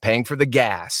 paying for the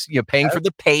gas, paying for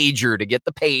the pager to get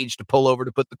the page to pull over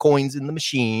to put the coins in the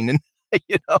machine and,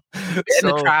 you know? And the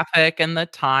So, traffic and the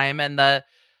time and the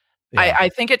yeah. I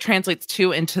think it translates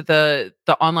too into the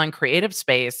online creative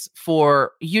space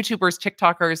for YouTubers,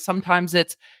 TikTokers. Sometimes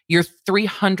it's your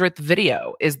 300th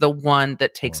video is the one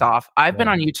that takes Well, off. I've been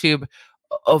yeah. on YouTube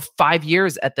of 5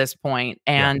 years at this point,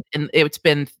 Yeah. and it's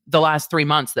been the last 3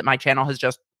 months that my channel has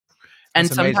just That's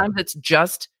and amazing. sometimes it's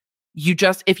just you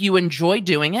just if you enjoy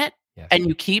doing it Yes. and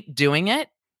you keep doing it,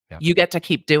 Yeah. you get to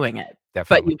keep doing it, but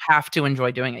Definitely. you have to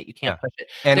enjoy doing it. You Yeah. can't push it.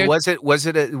 And There's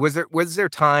was there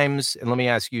times, and let me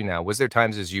ask you now, was there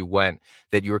times as you went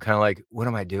that you were kinda like, "What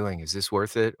am I doing? Is this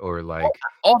worth it?" Or all like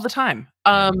all the time.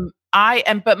 yeah, I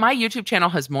am but my YouTube channel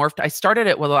has morphed. I started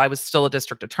it while I was still a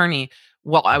district attorney,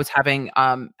 while I yeah, was having,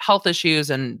 health issues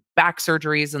and back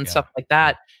surgeries and yeah, stuff like yeah,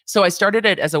 that. So I started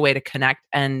it as a way to connect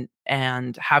and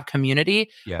have community,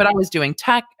 yeah, but I was doing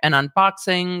tech and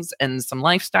unboxings and some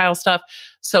lifestyle stuff.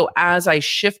 So as I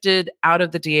shifted out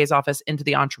of the DA's office into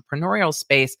the entrepreneurial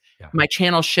space, yeah. my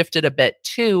channel shifted a bit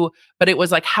too, but it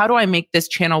was like, how do I make this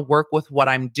channel work with what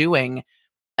I'm doing?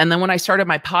 And then when I started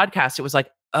my podcast, it was like,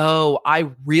 oh, I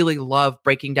really love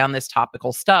breaking down this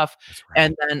topical stuff. That's right.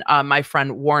 And then my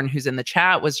friend Warren, who's in the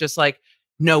chat, was just like,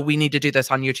 no, we need to do this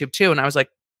on YouTube too. And I was like,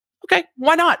 okay,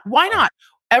 why not? Why Wow. not?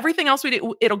 Everything else we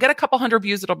do, it'll get a couple hundred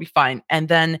views, it'll be fine. And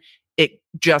then it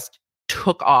just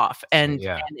took off,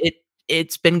 Yeah. and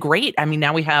it's been great. I mean,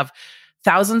 now we have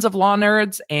thousands of law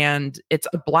nerds, and it's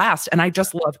a blast. And I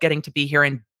just love getting to be here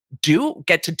and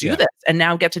get to do Yeah. this and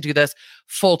now get to do this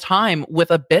full time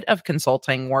with a bit of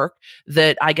consulting work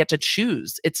that I get to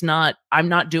choose. I'm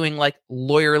not doing like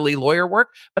lawyer work,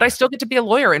 but I Yeah. still get to be a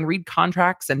lawyer and read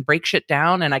contracts and break shit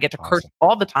down. And I get to curse Awesome.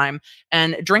 all the time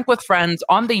and drink with friends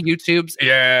on the YouTubes.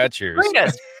 Yeah, cheers. Bring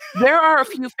us. There are a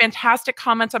few fantastic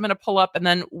comments I'm going to pull up, and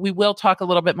then we will talk a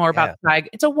little bit more about Yeah. SAG.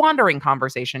 It's a wandering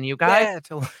conversation, you guys. Yeah,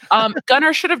 totally.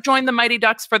 Gunnar should have joined the Mighty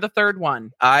Ducks for the third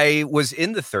one. I was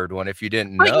in the 3rd one, if you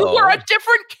didn't But you were know. a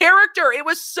different character. It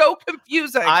was so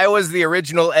confusing. I was the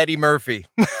original Eddie Murphy.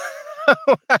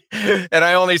 And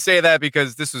I only say that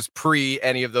because this was pre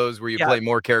any of those where you Yeah. play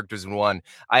more characters in one.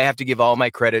 I have to give all my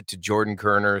credit to Jordan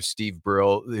Kerner, Steve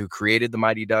Brill, who created the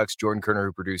Mighty Ducks, Jordan Kerner,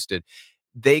 who produced it.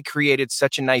 They created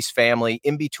such a nice family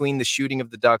in between the shooting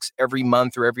of the Ducks every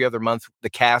month or every other month. The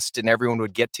cast and everyone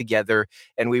would get together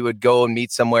and we would go and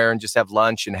meet somewhere and just have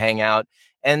lunch and hang out.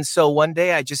 And so one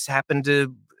day I just happened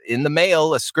to, in the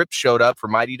mail, a script showed up for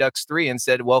Mighty Ducks 3 and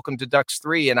said, "Welcome to Ducks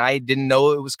 3." And I didn't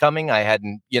know it was coming. I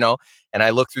hadn't, and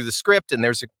I looked through the script and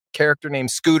there's a character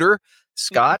named Scooter,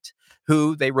 Scott.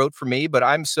 who they wrote for me, but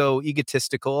I'm so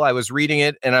egotistical. I was reading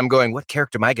it and I'm going, what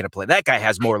character am I going to play? That guy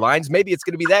has more lines. Maybe it's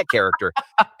going to be that character.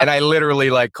 And I literally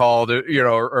like called,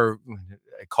 or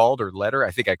I called or letter.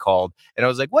 I think I called and I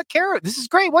was like, what character? This is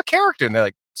great. What character? And they're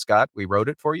like, Scott, we wrote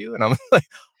it for you. And I'm like,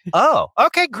 oh,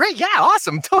 okay, great. Yeah,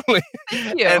 awesome. Totally.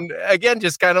 Thank you. And again,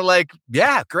 just kind of like,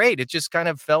 yeah, great. It just kind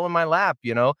of fell in my lap,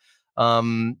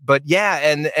 but yeah,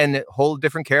 and a whole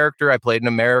different character. I played an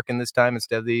American this time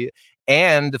instead of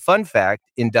and the fun fact,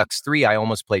 in Ducks 3, I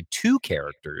almost played two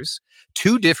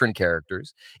different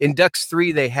characters. In Ducks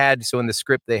 3, so in the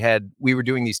script, we were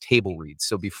doing these table reads.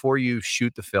 So before you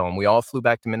shoot the film, we all flew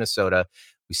back to Minnesota.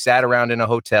 We sat around in a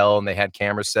hotel and they had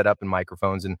cameras set up and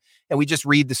microphones and we just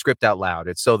read the script out loud.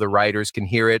 It's so the writers can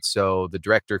hear it. So the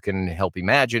director can help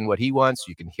imagine what he wants.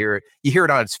 You can hear it. You hear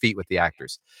it on its feet with the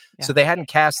actors. Yeah. So they hadn't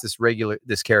cast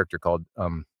this character called,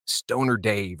 Stoner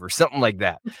Dave or something like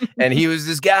that. And he was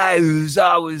this guy who's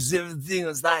always, everything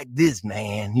was like this,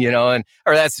 man, or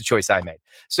that's the choice I made.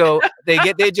 So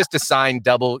they just assign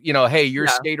double, hey, you're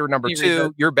skater number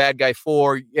 2, you're bad guy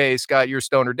 4. Hey, Scott, you're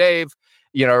Stoner Dave,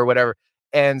 or whatever.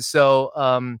 And so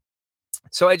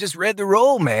I just read the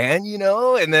role, man,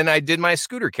 and then I did my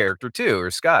Scooter character too,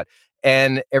 or Scott.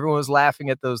 And everyone was laughing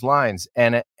at those lines.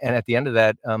 And at the end of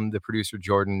that, the producer,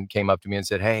 Jordan, came up to me and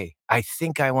said, hey, I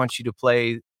think I want you to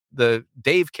play the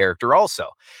Dave character also.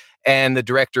 And the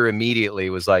director immediately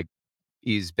was like,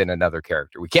 he's been another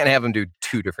character. We can't have him do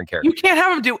 2 different characters. You can't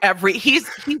have him do he's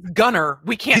Gunner.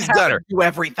 We can't have him do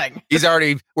everything.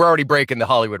 We're already breaking the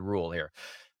Hollywood rule here.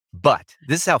 But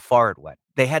this is how far it went.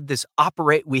 We had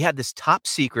this top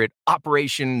secret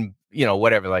operation,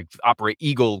 whatever, like Operate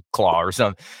Eagle Claw or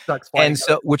something. And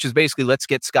so, which is basically, let's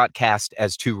get Scott cast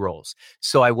as 2 roles.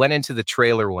 So I went into the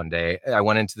trailer one day. I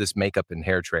went into this makeup and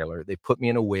hair trailer. They put me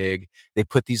in a wig. They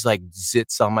put these like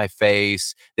zits on my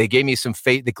face. They gave me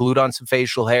they glued on some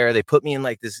facial hair. They put me in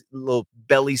like this little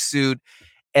belly suit.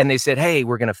 And they said, hey,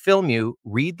 we're going to film you,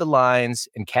 read the lines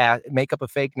and make up a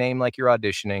fake name like you're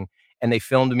auditioning. And they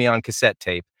filmed me on cassette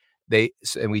tape.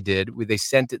 We did. They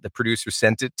sent it. The producer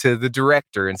sent it to the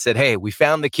director and said, "Hey, we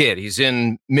found the kid. He's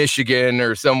in Michigan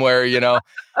or somewhere,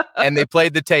 And they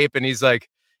played the tape, and he's like,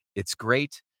 "It's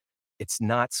great. It's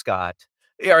not Scott.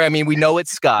 Or, I mean, we know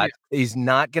it's Scott. He's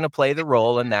not going to play the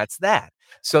role, and that's that."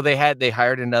 So they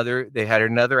hired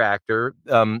another actor.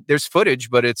 There's footage,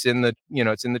 but it's in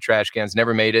the trash cans.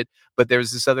 Never made it. But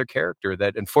there's this other character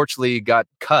that unfortunately got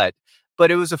cut. But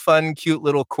it was a fun, cute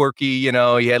little quirky, he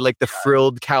had like the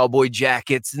frilled cowboy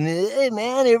jackets and hey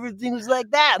man, everything was like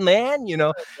that, man,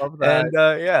 I love that.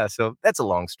 And so that's a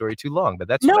long story too long, but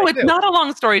that's no, it's not a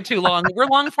long story too long. We're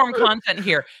long form content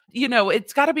here.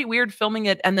 It's got to be weird filming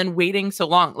it and then waiting so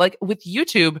long. Like with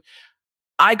YouTube,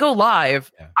 I go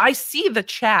live. Yeah. I see the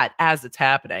chat as it's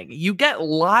happening. You get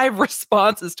live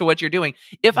responses to what you're doing.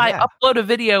 If I upload a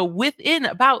video within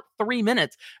about 3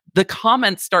 minutes, the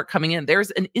comments start coming in. There's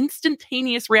an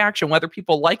instantaneous reaction, whether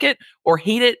people like it or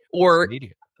hate it or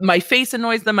my face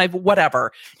annoys them,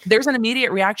 whatever. There's an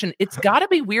immediate reaction. It's got to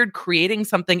be weird creating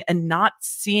something and not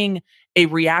seeing a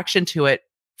reaction to it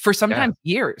for sometimes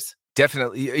years.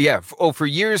 Definitely. Yeah. For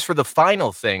years for the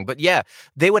final thing. But yeah,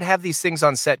 they would have these things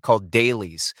on set called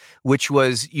dailies, which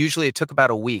was usually it took about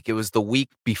a week. It was the week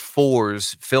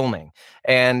before's filming.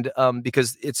 And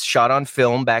because it's shot on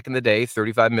film back in the day,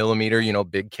 35 millimeter,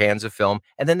 big cans of film.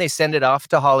 And then they send it off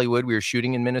to Hollywood. We were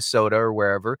shooting in Minnesota or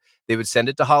wherever. They would send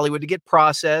it to Hollywood to get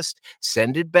processed,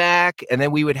 send it back. And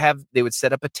then they would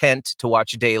set up a tent to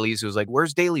watch dailies. It was like,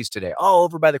 where's dailies today? Oh,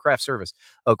 over by the craft service.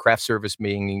 Oh, craft service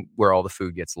meaning where all the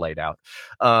food gets laid out.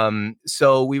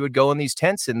 So we would go in these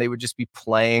tents and they would just be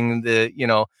playing the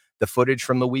footage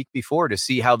from the week before to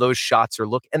see how those shots are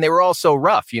looking. And they were all so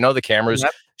rough, the camera's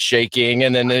shaking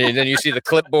and then you see the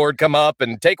clipboard come up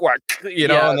and take work,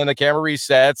 and then the camera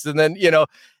resets and then,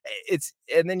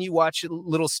 and then you watch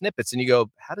little snippets and you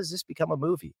go, how does this become a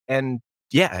movie? And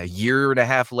a year and a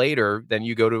half later, then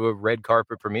you go to a red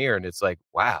carpet premiere and it's like,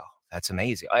 wow, that's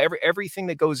amazing. Everything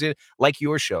that goes in, like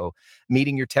your show,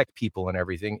 meeting your tech people and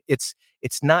everything. It's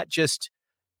not just,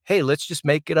 hey, let's just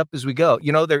make it up as we go.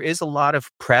 There is a lot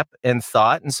of prep and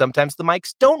thought, and sometimes the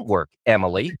mics don't work,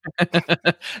 Emily.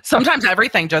 Sometimes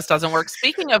everything just doesn't work.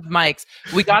 Speaking of mics,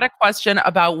 we got a question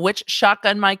about which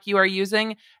shotgun mic you are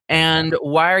using. And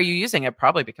why are you using it?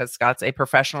 Probably because Scott's a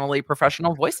professional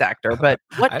voice actor. But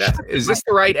what Is this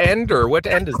the right end or what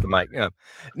end is the mic? Yeah.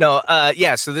 No,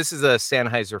 yeah. So this is a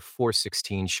Sennheiser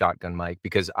 416 shotgun mic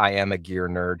because I am a gear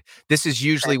nerd. This is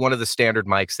usually one of the standard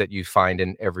mics that you find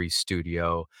in every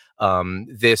studio.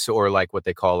 This or like what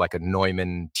they call like a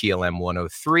Neumann TLM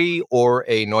 103 or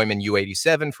a Neumann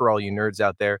U87 for all you nerds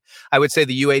out there. I would say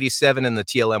the U87 and the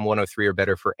TLM 103 are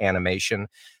better for animation.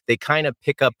 They kind of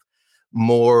pick up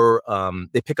more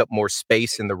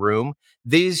space in the room.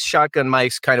 These shotgun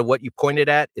mics, kind of what you pointed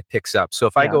at, it picks up. So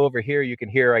if I go over here, you can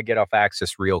hear I get off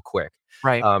axis real quick.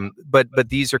 Right. But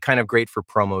these are kind of great for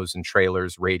promos and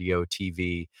trailers, radio,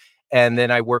 TV. And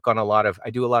then I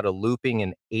do a lot of looping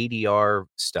and ADR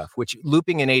stuff, which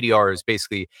looping and ADR is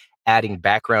basically adding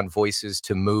background voices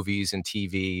to movies and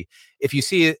TV. If you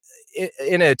see it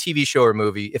in a TV show or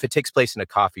movie, if it takes place in a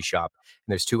coffee shop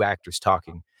and there's two actors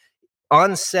talking,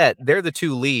 on set, they're the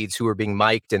two leads who are being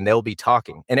mic'd and they'll be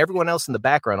talking. And everyone else in the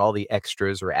background, all the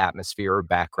extras or atmosphere or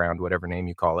background, whatever name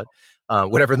you call it,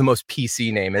 whatever the most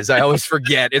PC name is, I always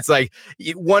forget. It's like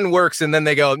one works and then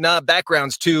they go, nah,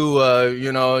 background's too,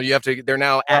 they're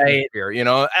now atmosphere,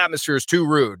 atmosphere is too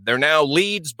rude. They're now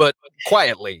leads, but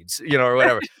quiet leads, or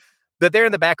whatever. But they're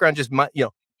in the background just,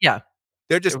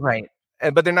 they're just right.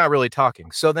 But they're not really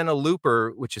talking. So then a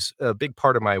looper, which is a big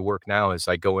part of my work now, is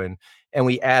I go in and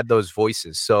we add those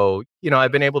voices. So,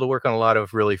 I've been able to work on a lot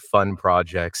of really fun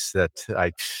projects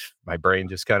that my brain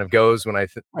just kind of goes when I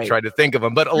try to think of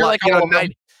them. But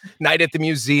night at the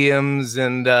museums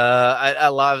and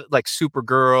a lot of like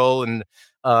Supergirl and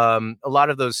a lot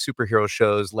of those superhero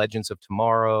shows, Legends of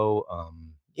Tomorrow.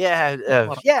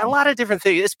 A lot of different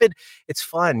things. It's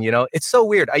fun, It's so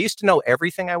weird. I used to know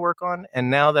everything I work on,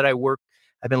 and now that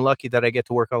I've been lucky that I get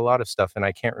to work on a lot of stuff, and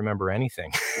I can't remember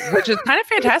anything. Which is kind of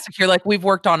fantastic. You're like, we've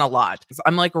worked on a lot.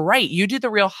 I'm like, right, you do the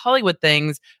real Hollywood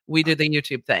things, we do the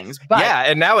YouTube things. But yeah,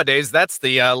 and nowadays that's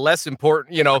the less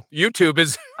important. YouTube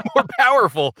is more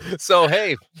powerful. So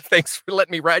hey, thanks for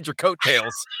letting me ride your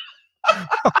coattails.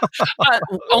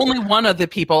 Only one of the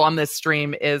people on this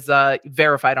stream is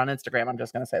verified on Instagram. I'm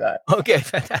just going to say that. Okay.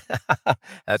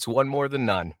 That's one more than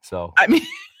none. So, I mean,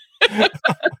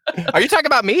 are you talking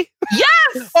about me?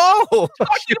 Yes. Oh,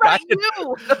 talking about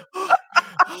you.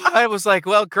 I was like,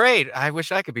 well, great. I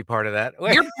wish I could be part of that.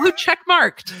 You're blue check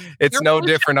marked. It's no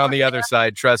different on the other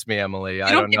side. Trust me, Emily.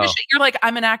 I don't know. You're like,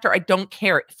 I'm an actor. I don't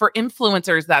care. For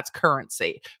influencers, that's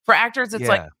currency. For actors, it's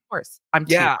like, of course, I'm.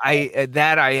 Yeah, I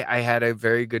had a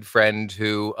very good friend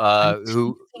who.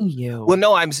 You. Well,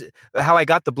 no, how I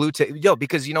got the blue tick.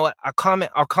 Because you know what? I'll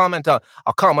comment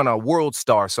on a World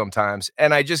Star sometimes,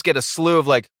 and I just get a slew of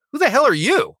like, who the hell are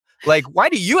you? Like, why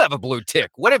do you have a blue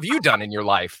tick? What have you done in your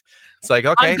life? It's like,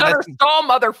 okay, I'm gonna stall,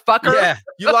 motherfucker. Yeah,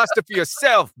 you lost it for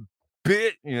yourself,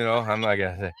 bitch. I'm not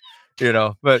gonna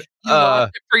say, but you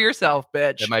lost it for yourself,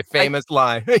 bitch. My famous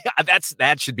line.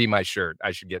 That should be my shirt. I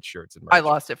should get shirts and merch.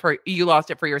 You lost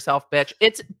it for yourself,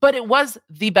 bitch. But it was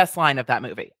the best line of that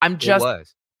movie.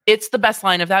 It's the best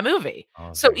line of that movie.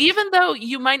 Oh, so even though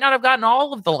you might not have gotten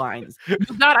all of the lines, you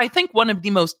got, I think, one of the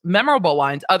most memorable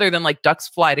lines, other than like ducks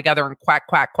fly together and quack,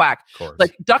 quack, quack.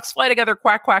 Like ducks fly together,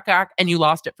 quack, quack, quack, and you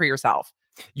lost it for yourself.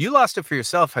 You lost it for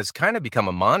yourself has kind of become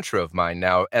a mantra of mine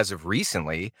now as of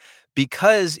recently,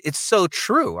 because it's so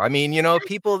true. I mean,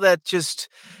 people that just,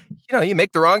 you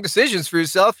make the wrong decisions for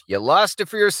yourself, you lost it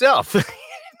for yourself.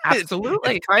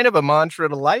 Absolutely. It's kind of a mantra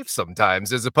to life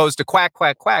sometimes, as opposed to quack,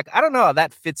 quack, quack. I don't know how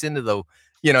that fits into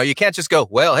you can't just go,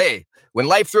 well, hey, when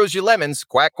life throws you lemons,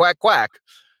 quack, quack, quack.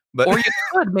 But or you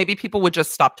could. Maybe people would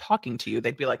just stop talking to you.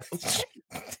 They'd be like,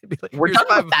 we're done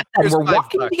with that. Then. We're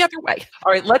walking the other way.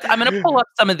 All right, I'm going to pull up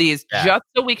some of these just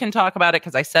so we can talk about it,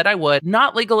 because I said I would.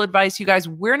 Not legal advice, you guys.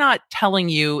 We're not telling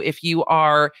you if you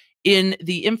are in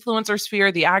the influencer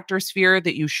sphere, the actor sphere,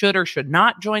 that you should or should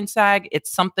not join SAG.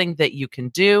 It's something that you can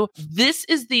do. This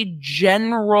is the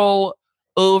general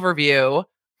overview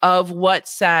of what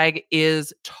SAG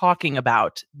is talking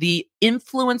about. The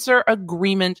influencer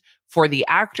agreement for the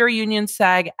actor union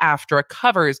SAG-AFTRA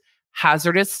covers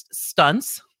hazardous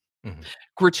stunts,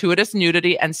 gratuitous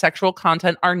nudity, and sexual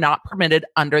content are not permitted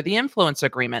under the influence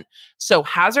agreement. So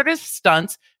hazardous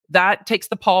stunts, that takes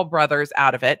the Paul brothers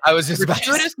out of it. I was just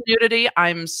gratuitous nudity.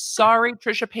 I'm sorry,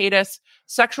 Trisha Paytas.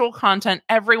 Sexual content.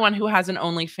 Everyone who has an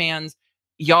OnlyFans,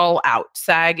 y'all out.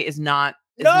 SAG is not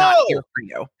here for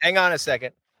you. Hang on a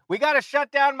second. We got to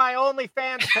shut down my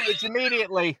OnlyFans page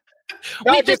immediately.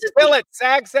 No, just fill it.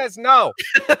 SAG says no.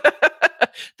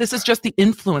 This is just the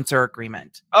influencer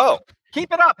agreement. Oh,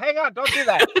 keep it up. Hang on. Don't do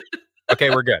that. Okay,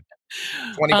 we're good.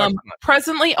 $20 a month.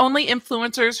 Presently, only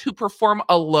influencers who perform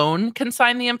alone can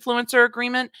sign the influencer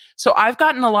agreement. So I've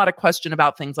gotten a lot of question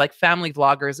about things like family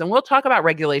vloggers, and we'll talk about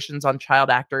regulations on child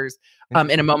actors in a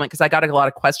Interesting. moment because I got a lot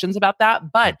of questions about that.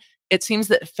 Mm. But it seems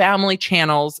that family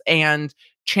channels and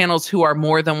channels who are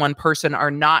more than one person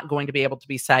are not going to be able to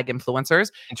be SAG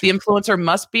influencers. The Interesting. influencer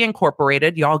must be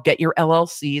incorporated. Y'all get your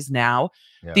LLCs now.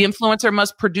 Yeah. The influencer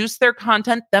must produce their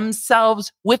content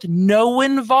themselves with no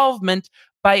involvement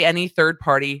by any third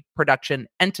party production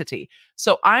entity.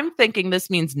 So I'm thinking this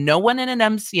means no one in an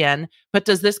MCN, but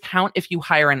does this count if you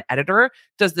hire an editor?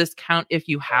 Does this count if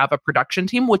you have a production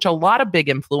team, which a lot of big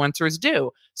influencers do?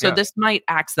 So Yeah. this might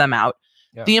axe them out.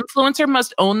 Yeah. The influencer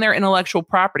must own their intellectual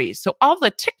property. So all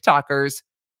the TikTokers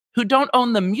who don't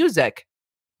own the music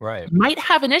Right. might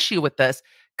have an issue with this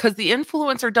because the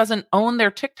influencer doesn't own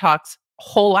their TikToks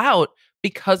whole out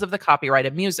because of the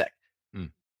copyrighted music,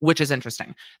 Mm. which is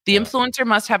interesting. The Yeah. influencer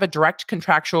must have a direct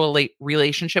contractual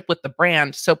relationship with the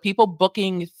brand. So people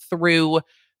booking through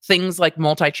things like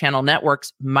multi-channel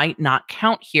networks might not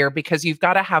count here because you've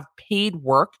got to have paid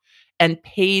work and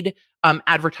paid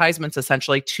advertisements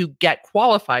essentially to get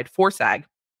qualified for SAG.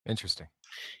 Interesting.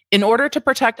 In order to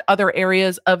protect other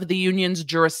areas of the union's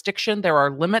jurisdiction, there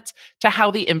are limits to how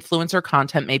the influencer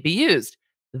content may be used.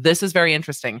 This is very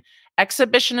interesting.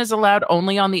 Exhibition is allowed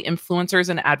only on the influencers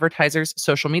and advertisers'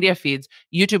 social media feeds,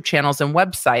 YouTube channels, and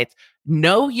websites.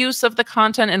 No use of the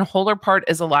content in whole or part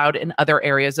is allowed in other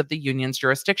areas of the union's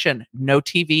jurisdiction. No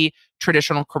TV,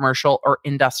 traditional commercial, or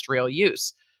industrial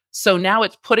use. So now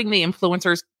it's putting the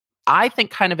influencers, I think,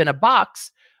 kind of in a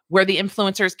box where the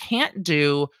influencers can't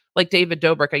do like David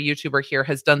Dobrik, a YouTuber here,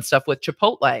 has done stuff with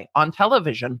Chipotle on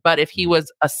television. But if he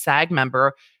was a SAG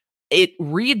member, it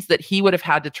reads that he would have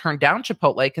had to turn down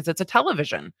Chipotle because it's a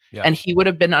television Yeah. and he would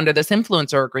have been under this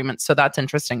influencer agreement. So that's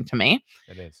interesting to me.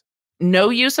 It is. No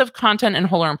use of content in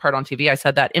whole or in part on TV. I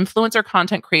said that influencer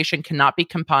content creation cannot be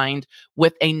combined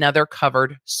with another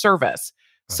covered service.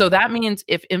 So that means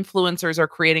if influencers are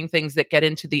creating things that get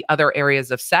into the other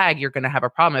areas of SAG, you're going to have a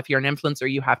problem. If you're an influencer,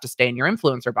 you have to stay in your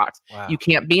influencer box. Wow. You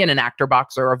can't be in an actor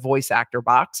box or a voice actor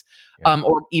box, Yeah.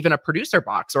 or even a producer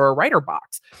box or a writer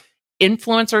box.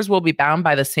 Influencers will be bound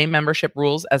by the same membership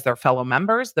rules as their fellow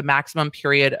members. The maximum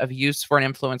period of use for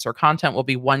an influencer content will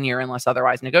be 1 year unless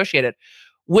otherwise negotiated,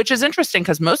 which is interesting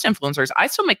because most influencers, I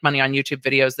still make money on YouTube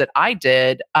videos that I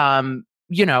did,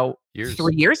 Years.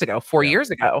 3 years ago, 4 Yeah.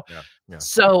 years ago. Yeah. Yeah.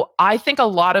 So I think a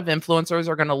lot of influencers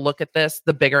are going to look at this,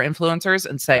 the bigger influencers,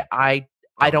 and say, I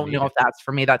don't need know it. if that's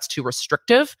for me. That's too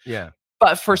restrictive. Yeah.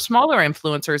 But for smaller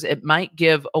influencers, it might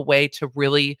give a way to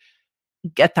really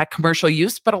get that commercial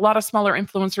use. But a lot of smaller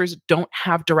influencers don't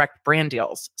have direct brand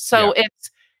deals. So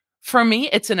it's, for me,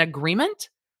 it's an agreement,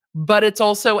 but it's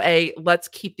also a let's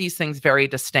keep these things very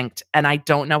distinct. And I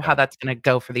don't know how that's going to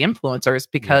go for the influencers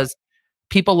because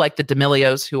people like the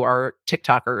D'Amelios, who are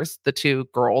TikTokers, the two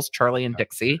girls, Charlie and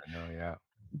Dixie, I know, yeah.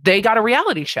 they got a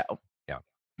reality show Yeah.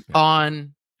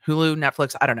 on Hulu,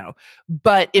 Netflix, I don't know.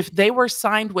 But if they were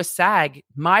signed with SAG,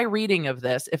 my reading of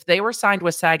this, if they were signed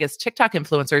with SAG as TikTok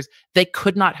influencers, they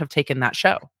could not have taken that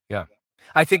show. Yeah.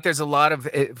 I think there's a lot of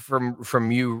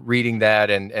from you reading that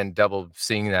and double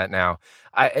seeing that now.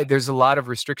 There's a lot of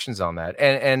restrictions on that,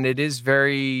 and it is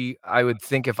very. I would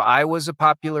think if I was a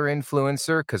popular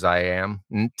influencer, because I am.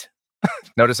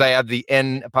 Notice I have the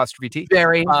N apostrophe T.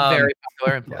 Very, very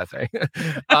popular. Yeah, that's right.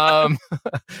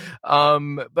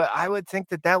 But I would think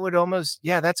that would almost,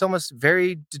 that's almost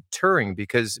very deterring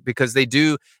because they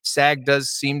do. SAG does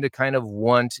seem to kind of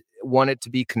want it to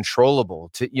be controllable.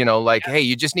 To hey,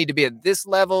 you just need to be at this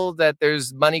level that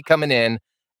there's money coming in,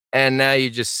 and now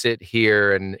you just sit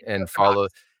here and follow.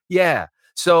 Yeah.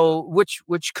 So which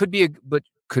could be a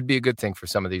good thing for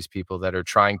some of these people that are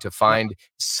trying to find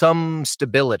some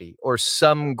stability or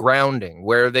some grounding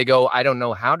where they go, I don't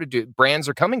know how to do it. Brands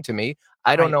are coming to me.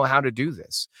 I don't know how to do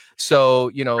this. So,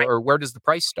 or where does the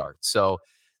price start? So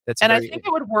that's, and I think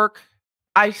it would work.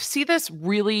 I see this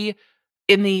really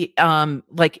in the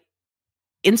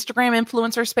Instagram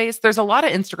influencer space. There's a lot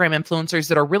of Instagram influencers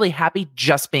that are really happy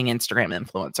just being Instagram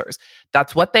influencers.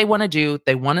 That's what they want to do.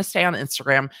 They want to stay on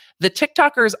Instagram. The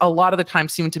TikTokers a lot of the time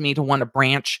seem to me to want to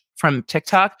branch from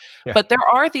TikTok, but there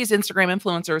are these Instagram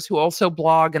influencers who also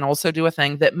blog and also do a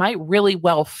thing that might really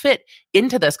well fit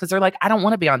into this because they're like, I don't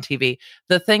want to be on TV.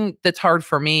 The thing that's hard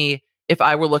for me, if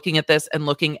I were looking at this and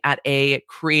looking at a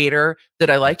creator that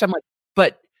I liked, I'm like,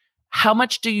 but How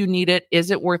much do you need it?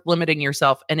 Is it worth limiting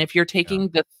yourself? And if you're Yeah. taking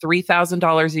the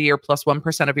 $3,000 a year plus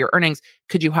 1% of your earnings,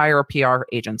 could you hire a PR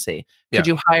agency? Could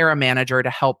Yeah. you hire a manager to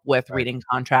help with Right. reading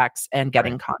contracts and Right.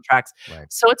 getting contracts?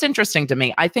 Right. So it's interesting to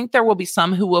me. I think there will be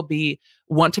some who will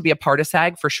want to be a part of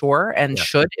SAG for sure and Yeah.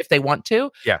 should if they want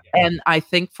to. Yeah. And I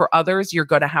think for others, you're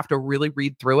going to have to really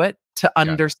read through it to Yeah.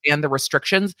 understand the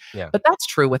restrictions. Yeah. But that's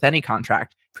true with any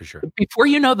contract. For sure. Before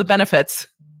you know the benefits,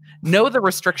 know the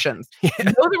restrictions. Yeah.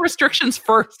 Know the restrictions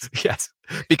first. Yes.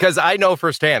 Because I know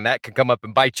firsthand that could come up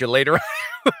and bite you later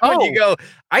when you Oh, go,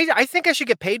 I think I should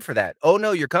get paid for that. Oh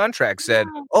no, your contract said,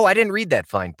 yeah. oh, I didn't read that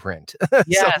fine print. So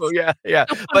Yes. yeah, yeah.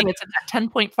 So But funny, it's in that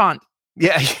 10-point font.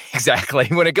 yeah, exactly.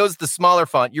 When it goes to the smaller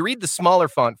font, you read the smaller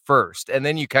font first, and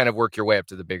then you kind of work your way up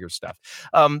to the bigger stuff.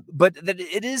 But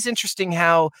it is interesting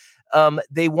how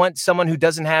they want someone who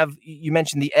doesn't have, you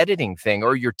mentioned the editing thing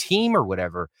or your team or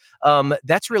whatever.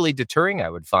 That's really deterring, I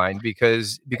would find,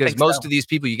 because I think most so. of these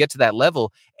people, you get to that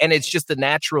level, and it's just the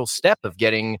natural step of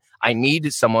getting, I need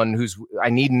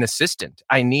an assistant.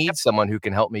 I need someone who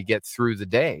can help me get through the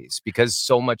days because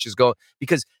so much is going,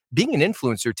 because being an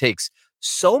influencer takes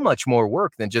so much more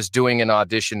work than just doing an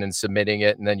audition and submitting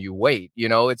it and then you wait.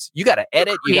 It's you got to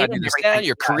edit, you got to do Creating the everything. sound,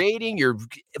 you're Yeah. creating, you're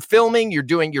filming, you're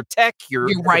doing your tech, you're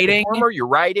You're the writing. performer, you're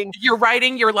writing. You're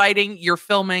writing, you're lighting, you're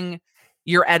filming,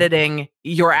 you're editing,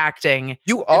 you're acting.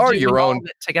 You You're are doing your all own of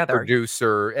it together.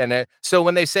 producer, and so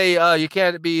when they say you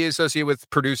can't be associated with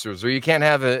producers or you can't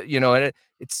have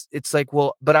it's like,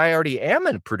 well, but I already am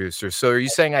a producer, so are you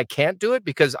saying I can't do it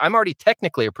because I'm already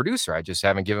technically a producer? I just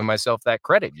haven't given myself that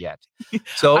credit yet.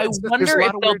 So I there's a wonder if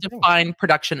lot of they'll weird things. define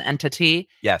production entity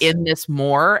Yes. in this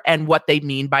more and what they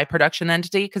mean by production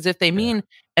entity. Because if they mean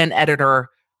an editor,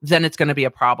 then it's going to be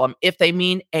a problem. If they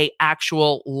mean a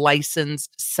actual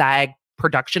licensed SAG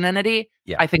production entity,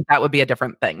 Yeah. I think that would be a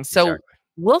different thing. So Exactly.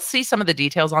 we'll see some of the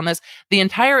details on this. The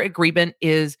entire agreement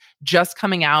is just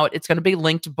coming out. It's going to be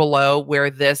linked below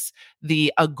where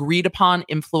the agreed upon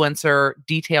influencer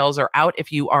details are out.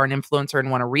 If you are an influencer and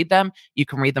want to read them, you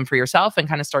can read them for yourself and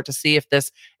kind of start to see if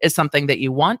this is something that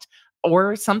you want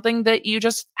or something that you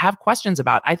just have questions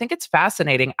about. I think it's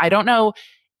fascinating. I don't know.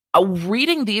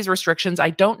 Reading these restrictions, I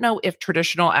don't know if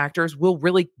traditional actors will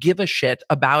really give a shit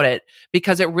about it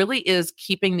because it really is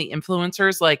keeping the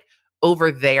influencers like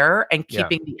over there and Yeah.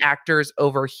 keeping the actors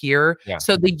over here. Yeah.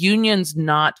 So the union's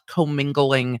not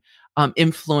commingling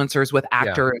influencers with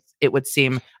actors, it would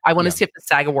seem. I want to Yeah. see if the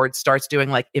SAG Awards starts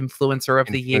doing like influencer of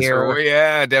the year.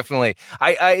 Yeah, definitely.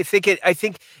 I think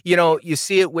you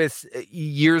see it with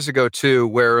years ago too,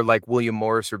 where like William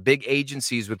Morris or big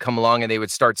agencies would come along and they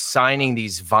would start signing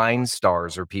these Vine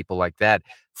stars or people like that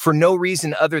for no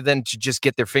reason other than to just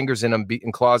get their fingers in them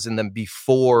and claws in them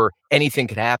before anything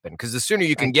could happen. Because the sooner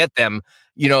you can get them,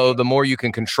 the more you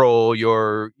can control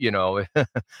your,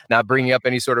 not bringing up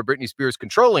any sort of Britney Spears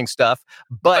controlling stuff,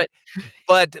 but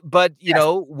once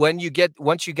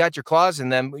you got your claws in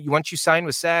them, once you sign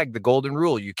with SAG, the golden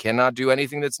rule, you cannot do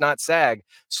anything that's not SAG.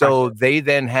 So they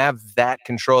then have that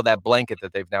control, that blanket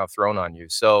that they've now thrown on you.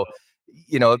 So,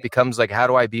 it becomes like, how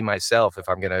do I be myself if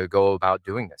I'm going to go about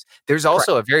doing this? There's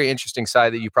also a very interesting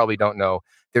side that you probably don't know.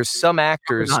 There's some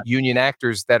actors, union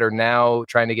actors, that are now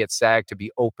trying to get SAG to be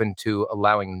open to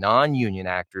allowing non-union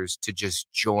actors to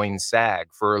just join SAG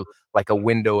for like a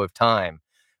window of time.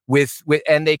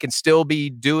 And they can still be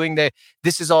doing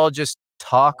this is all just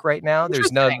talk right now.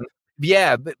 There's no,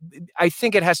 but I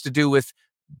think it has to do with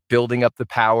building up the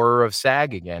power of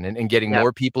SAG again and getting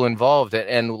more people involved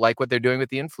and like what they're doing with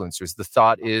the influencers. The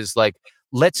thought is like,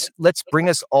 let's bring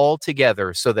us all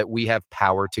together so that we have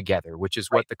power together, which is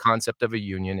what the concept of a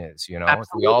union is. If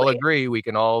we all agree, we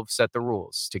can all set the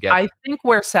rules together. I think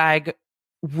where SAG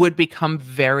would become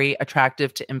very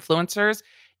attractive to influencers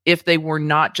if they were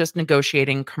not just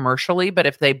negotiating commercially, but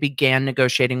if they began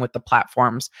negotiating with the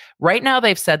platforms. Right now,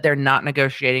 they've said they're not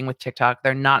negotiating with TikTok.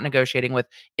 They're not negotiating with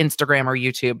Instagram or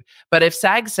YouTube. But if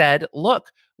SAG said, look,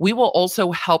 we will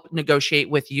also help negotiate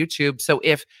with YouTube. So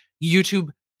if YouTube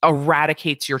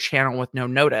eradicates your channel with no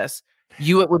notice,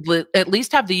 you would at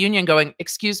least have the union going,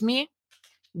 excuse me,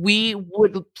 we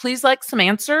would please like some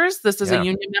answers. This is a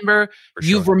union member.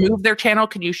 You've removed their channel.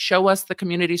 Can you show us the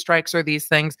community strikes or these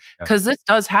things? Because this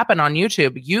does happen on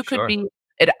YouTube. You could be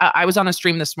I was on a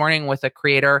stream this morning with a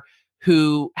creator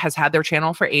who has had their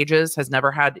channel for ages, has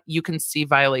never had, you can see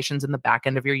violations in the back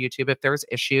end of your YouTube if there's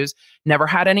issues, never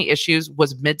had any issues,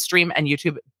 was midstream, and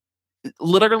YouTube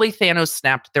literally Thanos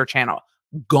snapped their channel.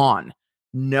 Gone.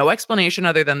 No explanation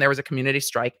other than there was a community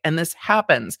strike. And this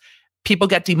happens. People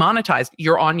get demonetized.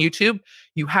 You're on YouTube,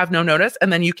 you have no notice,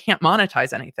 and then you can't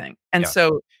monetize anything. And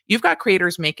so you've got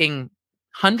creators making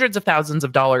hundreds of thousands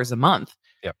of dollars a month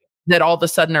Yep. that all of a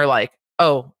sudden are like,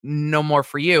 "Oh, no more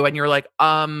for you." And you're like,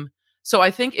 So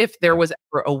I think if there Yeah. was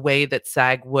ever a way that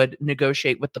SAG would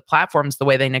negotiate with the platforms the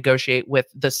way they negotiate with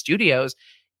the studios,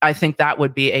 I think that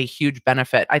would be a huge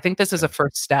benefit. I think this is Yeah. a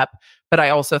first step, but I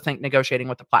also think negotiating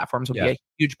with the platforms would be Yeah. a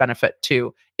huge benefit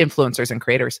to influencers and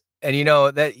creators. And you know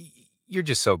that you're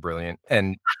just so brilliant, and I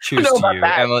don't cheers know to about you,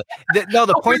 that. Emma. No,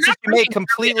 the Oh, we're points not that you make drinking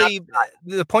coffee enough, completely, Scott.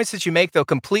 the points that you make though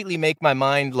completely make my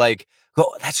mind like,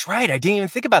 oh, that's right. I didn't even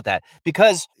think about that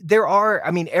because there are.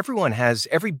 I mean, every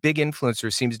big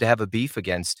influencer seems to have a beef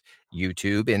against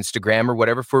YouTube, Instagram, or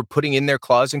whatever for putting in their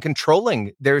clause and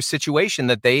controlling their situation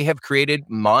that they have created,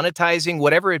 monetizing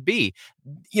whatever it be.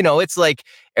 It's like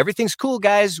everything's cool,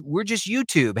 guys. We're just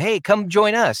YouTube. Hey, come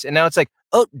join us. And now it's like,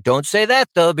 oh, don't say that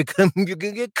though, because you're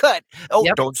gonna get cut. Oh,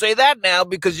 Yep, don't say that now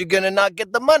because you're gonna not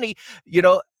get the money. You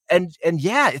know, and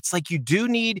yeah, it's like you do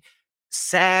need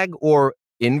SAG or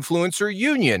influencer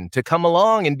union to come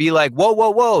along and be like, whoa, whoa,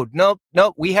 whoa, no,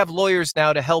 no, we have lawyers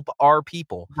now to help our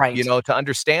people, right. to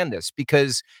understand this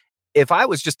because if I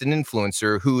was just an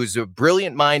influencer who is a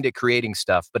brilliant mind at creating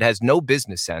stuff but has no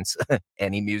business sense,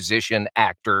 any musician,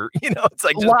 actor, it's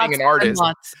like just being Lots an and artist.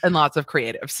 lots and lots of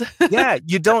creatives. Yeah,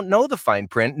 you don't know the fine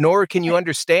print, nor can you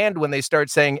understand when they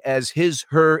start saying as his,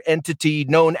 her entity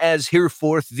known as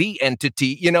hereforth the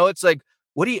entity. It's like,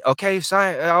 what do you, okay,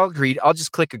 sorry, I'll agree. I'll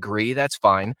just click agree. That's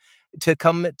fine. To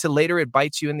come to later, it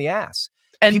bites you in the ass.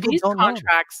 And People these don't know.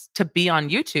 contracts to be on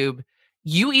YouTube,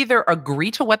 you either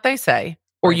agree to what they say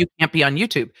or Right. you can't be on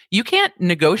YouTube. You can't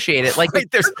negotiate it. Like, if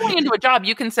Right. There's, you're going into a job,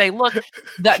 you can say, "Look,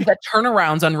 that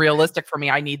turnaround's unrealistic for me.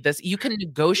 I need this." You can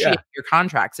negotiate yeah, your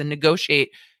contracts and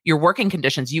negotiate your working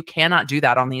conditions. You cannot do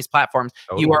that on these platforms.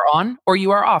 You totally. are on or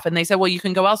you are off. And they say, "Well, you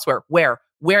can go elsewhere." Where?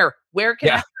 Where can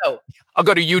I Yeah. go? I'll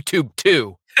go to YouTube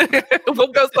too. We'll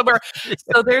go somewhere.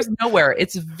 So there's nowhere.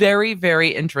 It's very, very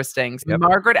interesting. So Yep.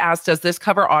 Margaret asked, does this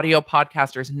cover audio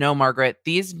podcasters? No, Margaret.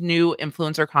 These new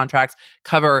influencer contracts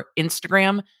cover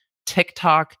Instagram,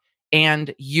 TikTok,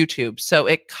 and YouTube. So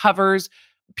it covers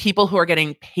people who are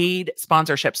getting paid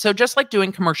sponsorships. So just like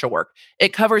doing commercial work,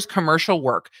 it covers commercial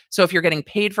work. So if you're getting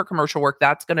paid for commercial work,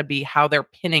 that's going to be how they're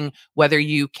pinning whether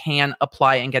you can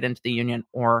apply and get into the union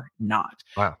or not.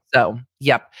 Wow. So,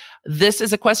 yep. This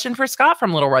is a question for Scott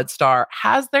from Little Red Star.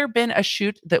 Has there been a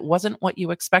shoot that wasn't what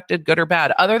you expected, good or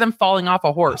bad, other than falling off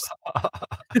a horse?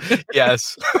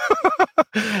 Yes.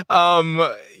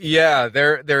 Yeah,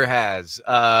 there has.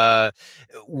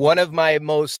 One of my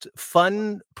most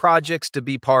fun projects to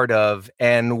be part of,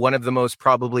 and one of the most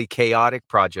probably chaotic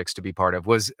projects to be part of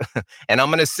was, and I'm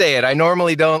gonna say it, I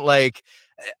normally don't like,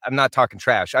 I'm not talking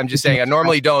trash. I'm just saying I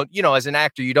normally don't, as an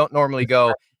actor, you don't normally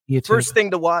go, YouTube. first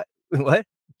thing to watch. What?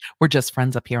 We're just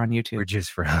friends up here on We're YouTube.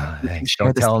 just for We can thanks. share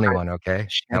Don't the tell secret. anyone, okay?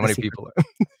 Share How the many secret. people?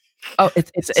 Oh,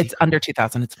 it's Secret. under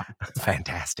 2,000. It's fine. It's fine.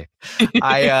 Fantastic.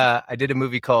 I did a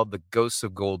movie called The Ghosts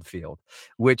of Goldfield,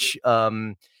 which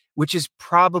is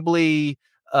probably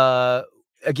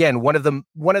again one of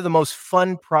the most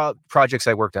fun projects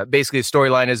I worked on. Basically, the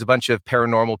storyline is a bunch of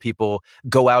paranormal people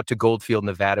go out to Goldfield,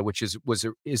 Nevada, which was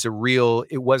a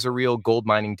real gold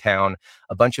mining town.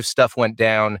 A bunch of stuff went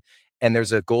down. And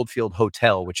there's a Goldfield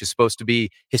Hotel, which is supposed to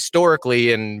be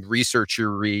historically and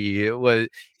researchery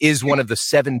is one of the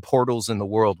 7 portals in the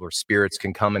world where spirits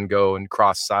can come and go and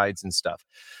cross sides and stuff.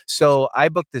 So I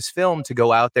booked this film to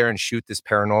go out there and shoot this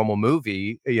paranormal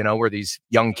movie, where these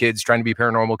young kids trying to be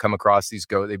paranormal come across they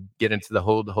get into the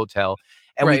whole hotel.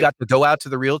 And we Right. got to go out to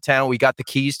the real town. We got the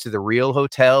keys to the real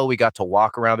hotel. We got to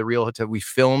walk around the real hotel. We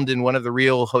filmed in one of the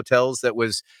real hotels that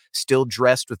was still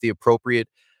dressed with the appropriate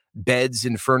beds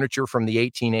and furniture from the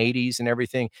 1880s and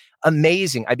everything.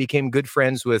 Amazing. I became good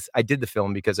friends I did the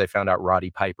film because I found out Roddy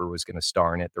Piper was going to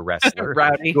star in it, the wrestler,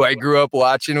 Rowdy. who I grew up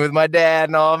watching with my dad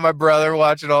and all my brother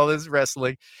watching all this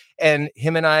wrestling. And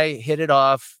him and I hit it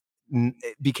off,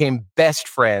 became best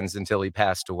friends until he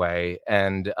passed away.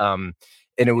 And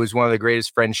it was one of the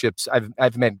greatest friendships.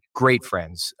 I've met great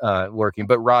friends working,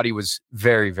 but Roddy was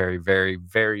very, very, very,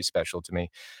 very special to me.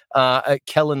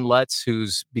 Kellen Lutz,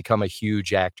 who's become a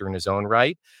huge actor in his own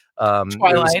right.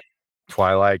 Twilight.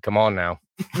 Twilight, come on now.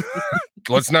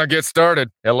 Let's not get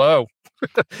started. Hello.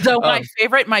 So my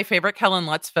favorite Kellen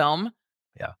Lutz film,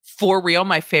 Yeah. for real,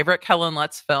 my favorite Kellen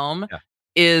Lutz film Yeah.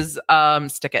 is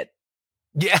Stick It.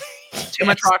 Yeah. Too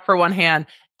much rock for one hand.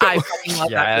 I fucking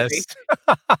love that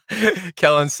movie.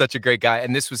 Kellen's such a great guy.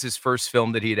 And this was his first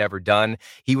film that he had ever done.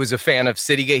 He was a fan of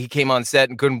Citygate. He came on set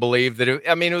and couldn't believe that.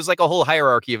 It was like a whole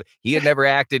hierarchy of, he had never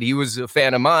acted. He was a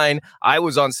fan of mine. I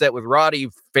was on set with Roddy,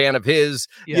 fan of his.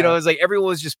 Yeah. It was like everyone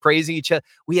was just praising each other.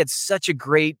 We had such a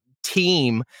great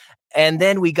team. And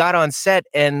then we got on set,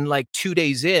 and like 2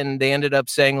 days in, they ended up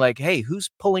saying like, "Hey, who's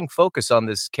pulling focus on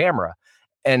this camera?"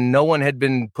 And no one had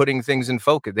been putting things in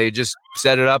focus. They just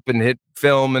set it up and hit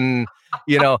film, and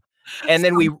you know. And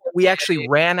then Sounds so we actually shitty.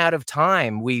 ran out of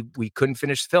time. We couldn't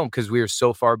finish the film because we were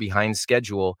so far behind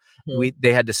schedule. Mhm.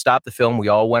 They had to stop the film. We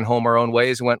all went home our own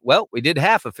ways and went, well, we did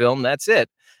half a film. That's it.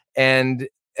 And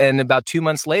about 2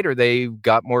 months later, they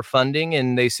got more funding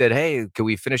and they said, hey, can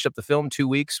we finish up the film? 2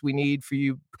 weeks we need for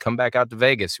you to come back out to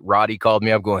Vegas. Roddy called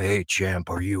me up going, hey, champ,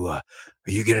 are you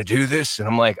going to do this? And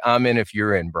I'm like, I'm in if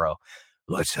you're in, bro.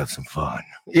 Let's have some fun,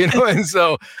 and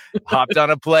so hopped on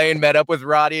a plane, met up with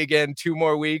Roddy again, 2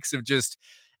 more weeks of just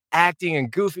acting and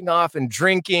goofing off and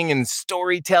drinking and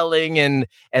storytelling. And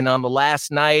on the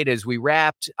last night, as we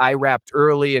wrapped, I wrapped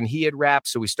early and he had wrapped.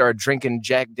 So we started drinking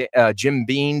Jim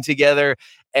Beam together.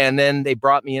 And then they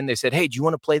brought me in. They said, hey, do you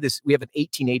want to play this? We have an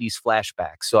 1880s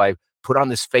flashback. So I put on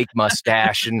this fake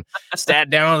mustache and sat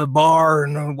down at the bar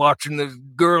and watching the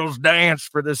girls dance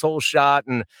for this whole shot.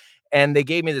 And they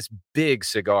gave me this big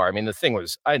cigar. I mean, the thing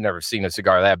was, I'd never seen a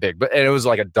cigar that big, and it was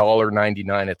like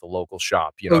 $1.99 at the local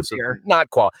shop, Oh so dear. not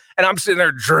qual. And I'm sitting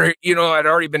there I'd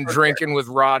already been drinking with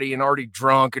Roddy and already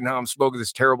drunk, and now I'm smoking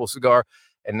this terrible cigar,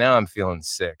 and now I'm feeling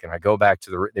sick. And I go back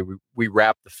to we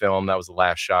wrapped the film. That was the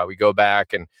last shot. We go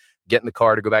back and get in the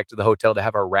car to go back to the hotel to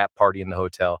have our wrap party in the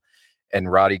hotel. And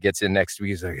Roddy gets in next to me.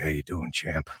 He's like, how you doing,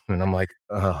 champ? And I'm like,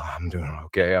 oh, I'm doing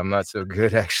okay. I'm not so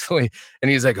good, actually. And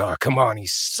he's like, oh, come on. He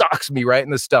socks me right in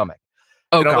the stomach.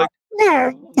 Oh And I'm god.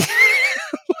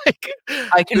 like,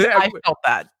 like I felt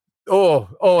that.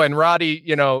 and Roddy,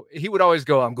 he would always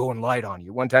go, I'm going light on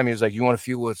you. One time he was like, you want to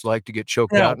feel what it's like to get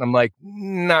choked No. out? And I'm like,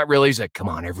 not really. He's like, come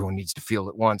on, everyone needs to feel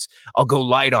it once. I'll go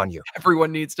light on you.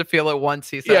 Everyone needs to feel it once,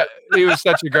 he said. Yeah, he was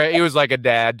he was like a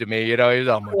dad to me, he's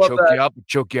I'm gonna choke you up,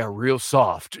 choke you out real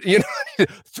soft.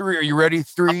 Three, are you ready?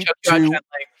 Three, two,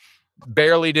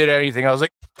 barely did anything. I was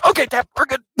like, okay, Dad, we're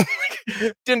good.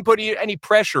 Didn't put any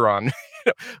pressure on.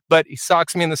 But he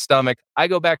socks me in the stomach. I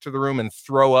go back to the room and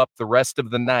throw up the rest of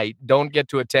the night. Don't get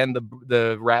to attend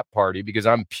the wrap party because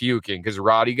I'm puking because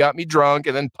Roddy got me drunk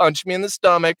and then punched me in the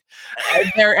stomach.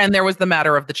 And there was the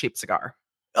matter of the cheap cigar.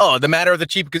 Oh, the matter of the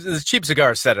cheap, because the cheap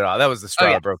cigar set it off. That was the straw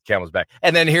that broke the camel's back.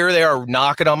 And then here they are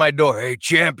knocking on my door. Hey,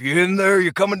 champ, you in there?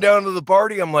 You coming down to the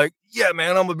party? I'm like, yeah,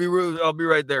 man, I'll be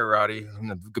right there, Roddy. I'm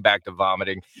gonna go back to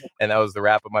vomiting. And that was the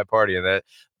wrap of my party. And that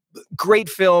great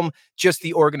film. Just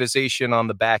the organization on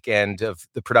the back end of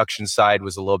the production side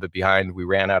was a little bit behind. We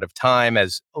ran out of time,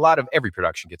 as a lot of every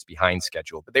production gets behind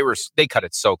schedule, but they cut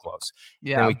it so close.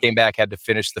 Yeah. Then we came back, had to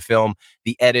finish the film.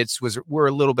 The edits were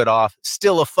a little bit off.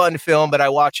 Still a fun film, but I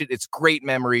watch it. It's great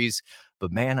memories.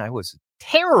 But man, I was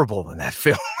terrible in that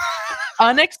film.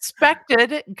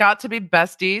 Unexpected got to be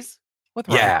besties with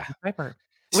Ryan Piper.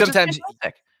 Sometimes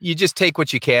you just take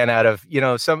what you can out of,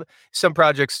 some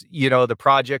projects, the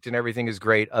project and everything is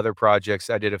great. Other projects,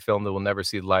 I did a film that will never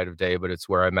see the light of day, but it's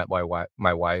where I met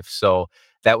my wife. So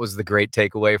that was the great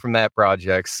takeaway from that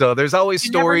project. So there's always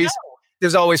stories.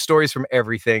 There's always stories from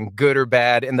everything, good or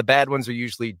bad. And the bad ones are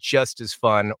usually just as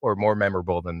fun or more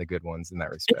memorable than the good ones in that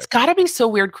respect. It's got to be so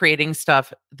weird creating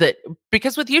stuff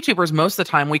because with YouTubers, most of the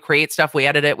time we create stuff, we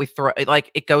edit it, we throw it, like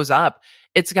it goes up.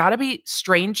 It's got to be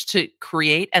strange to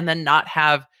create and then not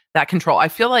have that control. I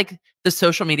feel like the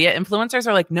social media influencers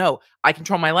are like, no, I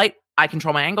control my light. I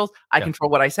control my angles. I control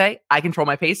what I say. I control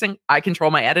my pacing. I control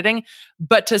my editing.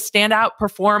 But to stand out,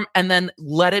 perform, and then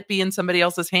let it be in somebody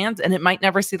else's hands, and it might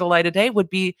never see the light of day would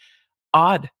be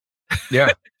odd. Yeah.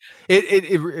 But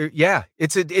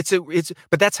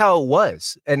that's how it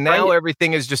was. And now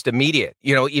everything is just immediate,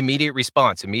 immediate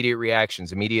response, immediate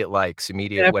reactions, immediate likes,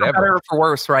 immediate whatever. For better or for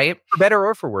worse, right? For better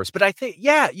or for worse. But I think,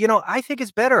 I think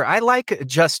it's better. I like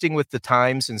adjusting with the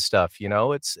times and stuff,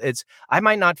 I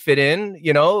might not fit in,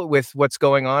 with what's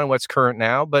going on, what's current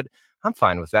now, but I'm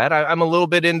fine with that. I'm a little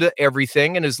bit into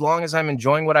everything. And as long as I'm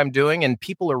enjoying what I'm doing and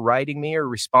people are writing me or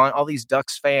respond, all these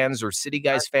Ducks fans or City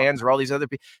Guys fans or all these other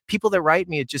people that write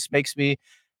me, it just makes me,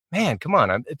 man, come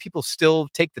on. People still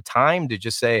take the time to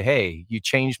just say, hey, you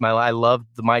changed my life. I love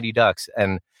the Mighty Ducks.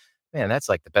 And man, that's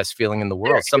like the best feeling in the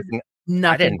world. Something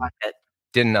nothing like it.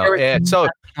 Didn't know. Yeah. So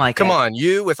come on,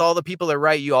 you with all the people that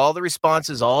write you, all the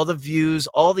responses, all the views,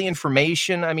 all the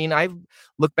information. I mean, I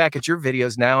look back at your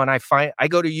videos now and I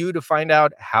go to you to find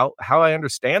out how I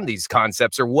understand these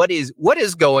concepts or what is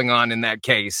going on in that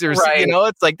case. There's,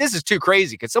 it's like, this is too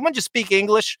crazy. Could someone just speak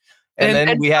English? And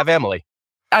then we have Emily.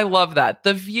 I love that.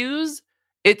 The views,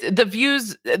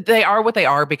 they are what they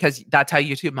are because that's how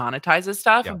YouTube monetizes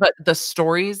stuff. Yeah. But the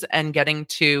stories and getting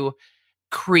to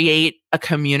create a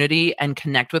community and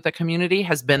connect with a community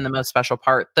has been the most special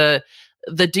part.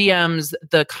 the DMs,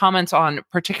 the comments on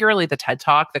particularly the TED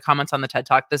Talk, the comments on the TED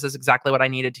Talk, this is exactly what I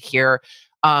needed to hear.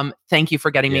 Thank you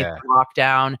for getting me Yeah. through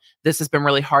lockdown. This has been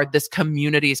really hard. This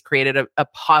community has created a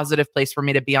positive place for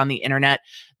me to be on the internet.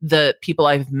 The people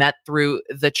I've met through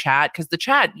the chat, because the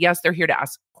chat, yes, they're here to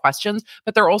ask questions,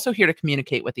 but they're also here to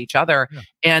communicate with each other. Yeah.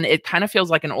 And it kind of feels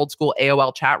like an old school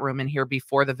AOL chat room in here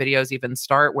before the videos even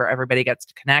start, where everybody gets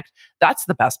to connect. That's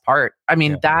the best part. I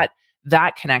mean,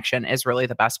 that connection is really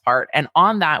the best part. And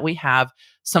on that, we have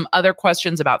some other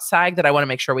questions about SAG that I want to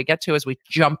make sure we get to as we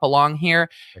jump along here.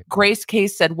 Grace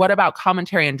Case said, what about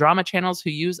commentary and drama channels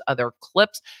who use other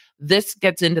clips? This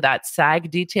gets into that SAG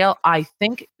detail. I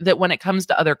think that when it comes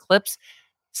to other clips,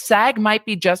 SAG might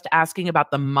be just asking about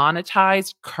the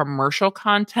monetized commercial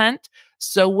content.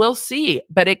 So we'll see.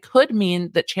 But it could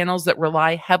mean that channels that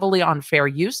rely heavily on fair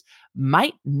use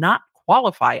might not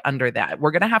qualify under that.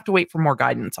 We're going to have to wait for more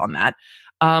guidance on that.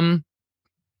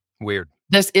 Weird.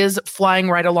 This is flying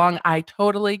right along. I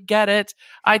totally get it.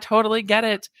 I totally get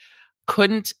it.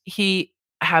 Couldn't he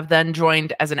have then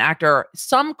joined as an actor?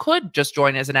 Some could just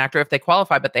join as an actor if they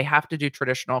qualify, but they have to do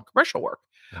traditional commercial work.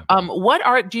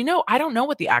 Yeah. Do you know? I don't know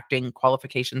what the acting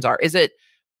qualifications are. Is it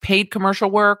paid commercial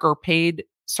work or paid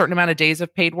certain amount of days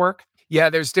of paid work? Yeah,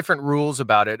 there's different rules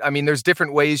about it. I mean, there's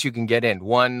different ways you can get in.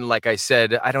 One, like I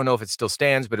said, I don't know if it still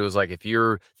stands, but it was like if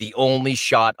you're the only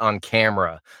shot on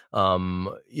camera.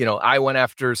 I went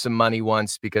after some money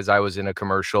once because I was in a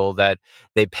commercial that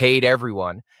they paid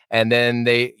everyone. And then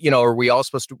we're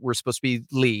supposed to be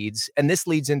leads. And this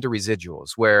leads into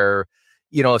residuals where,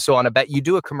 so on you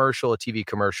do a TV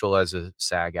commercial as a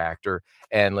SAG actor,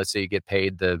 and let's say you get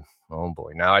paid oh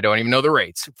boy, now I don't even know the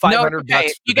rates. $500 No, for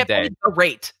you the get day. paid the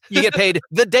rate. You get paid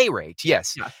the day rate,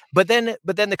 yes. Yeah. But then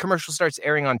the commercial starts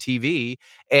airing on TV,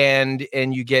 and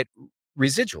you get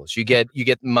residuals. You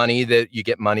get money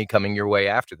coming your way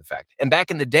after the fact. And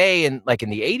back in the day, and like in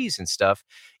the 80s and stuff,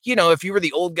 if you were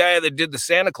the old guy that did the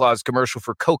Santa Claus commercial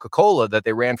for Coca-Cola that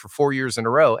they ran for 4 years in a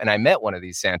row, and I met one of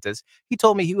these Santas, he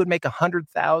told me he would make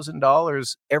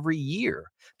 $100,000 every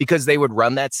year because they would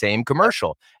run that same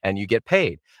commercial and you get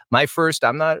paid. My first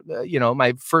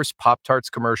Pop-Tarts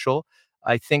commercial,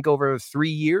 I think over 3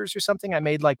 years or something, I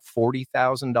made like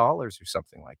 $40,000 or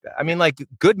something like that. I mean, like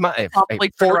good money.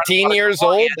 14 years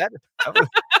old.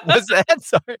 Was that?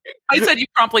 Sorry. I said you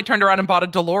promptly turned around and bought a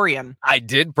DeLorean. I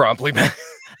did promptly.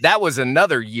 That was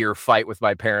another year fight with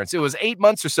my parents. It was 8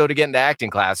 months or so to get into acting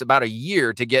class, about a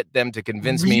year to get them to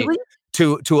convince me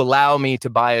to allow me to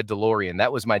buy a DeLorean.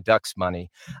 That was my ducks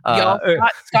money.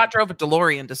 Scott drove a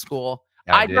DeLorean to school.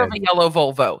 I drove a yellow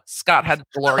Volvo. Scott had a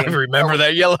DeLorean. I remember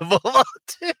that yellow Volvo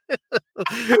too.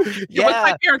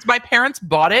 Yeah. My parents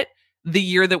bought it the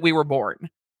year that we were born,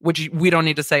 which we don't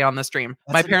need to say on the stream.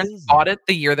 My parents bought it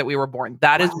the year that we were born.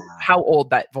 That is how old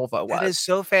that Volvo was. That is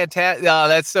so fantastic. Oh,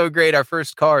 that's so great. Our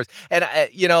first cars. And I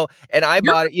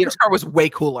bought it. Your car was way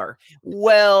cooler.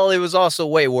 Well, it was also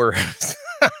way worse.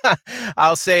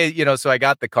 I'll say, so I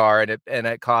got the car and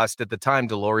it cost at the time,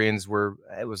 DeLoreans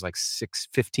it was like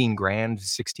 15 grand,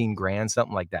 16 grand,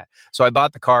 something like that. So I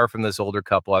bought the car from this older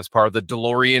couple. I was part of the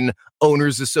DeLorean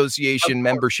Owners Association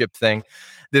membership thing.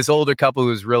 This older couple who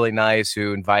was really nice,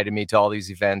 who invited me to all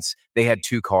these events. They had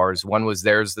two cars. One was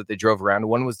theirs that they drove around.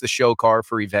 One was the show car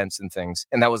for events and things.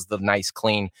 And that was the nice,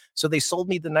 clean. So they sold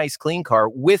me the nice, clean car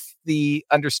with the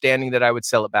understanding that I would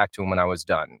sell it back to them when I was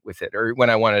done with it, or when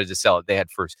I wanted to sell it. They had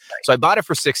first. So I bought it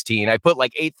for 16. I put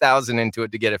like 8,000 into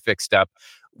it to get it fixed up.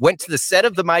 Went to the set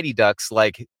of the Mighty Ducks,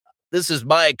 like, this is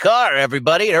my car,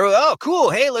 everybody. Oh, cool.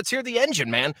 Hey, let's hear the engine,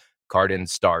 man. Car didn't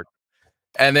start.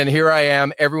 And then here I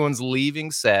am, everyone's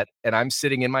leaving set, and I'm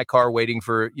sitting in my car waiting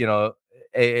for, one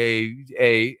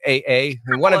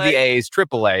of the A's,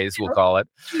 triple A's, we'll call it.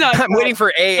 I'm waiting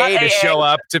for AA to show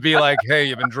up to be like, hey,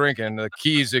 you've been drinking. The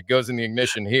keys, it goes in the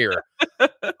ignition here.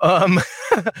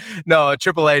 No, a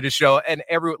triple A to show, and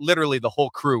literally the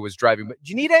whole crew was driving. But do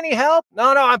you need any help?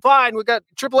 No, I'm fine. We got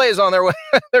triple A's on their way.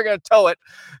 They're gonna tow it.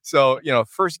 So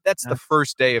that's the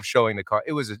first day of showing the car.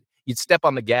 It was you'd step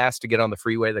on the gas to get on the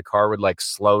freeway. The car would like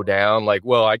slow down. Like,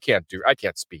 well, I can't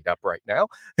speed up right now.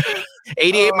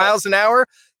 88 miles an hour.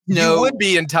 No. You would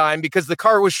be in time because the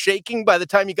car was shaking by the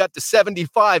time you got to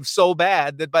 75 so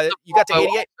bad that you got to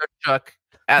 88. Shook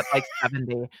at like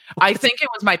 70. I think it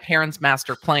was my parents'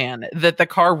 master plan that the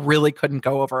car really couldn't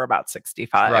go over about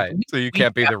 65. Right. So you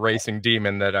can't be the racing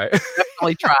demon that I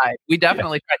definitely tried. We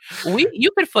definitely tried.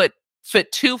 You could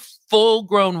fit two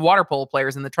full-grown water polo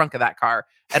players in the trunk of that car.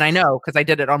 And I know because I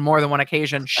did it on more than one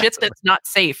occasion. Shit that's not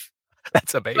safe.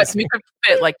 That's amazing. But we could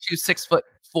fit like 2 6'4"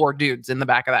 dudes in the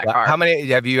back of that car. How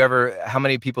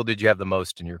many people did you have the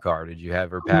most in your car? Did you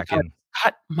ever pack in?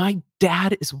 God, my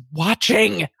dad is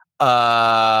watching.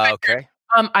 Okay.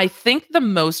 I think the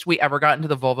most we ever got into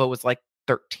the Volvo was like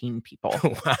 13 people.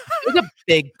 Wow. It was a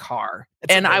big car,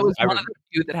 It's and I amazing. was one of the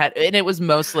few that had, and it was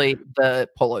mostly the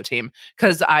polo team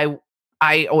because I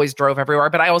always drove everywhere,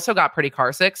 but I also got pretty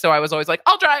car sick, so I was always like,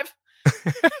 "I'll drive."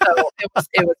 So it was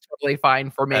totally fine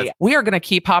for me. That's We are gonna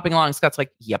keep hopping along. Scott's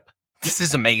like, "Yep." This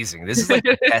is amazing. This is like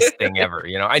the best thing ever.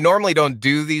 I normally don't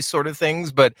do these sort of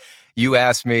things, but you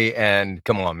asked me, and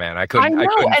come on, man, I I couldn't. I know,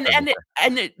 couldn't and turn and this it, down.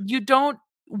 and it, you don't.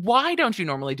 Why don't you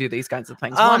normally do these kinds of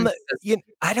things? One, Um, 'cause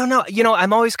I don't know.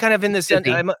 I'm always kind of in this. busy.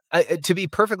 To be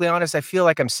perfectly honest, I feel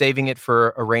like I'm saving it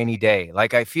for a rainy day.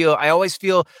 Like I always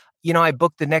feel. I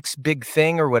book the next big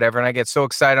thing or whatever, and I get so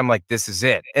excited. I'm like, this is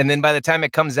it. And then by the time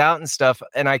it comes out and stuff,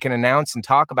 and I can announce and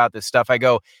talk about this stuff, I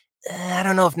go, I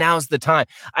don't know if now's the time.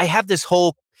 I have this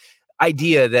whole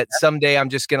idea that someday I'm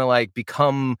just gonna like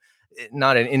become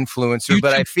not an influencer,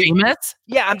 but I YouTube feel famous?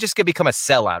 yeah, I'm just gonna become a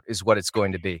sellout is what it's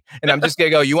going to be. And I'm just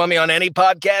gonna go, you want me on any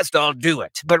podcast? I'll do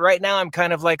it. But right now I'm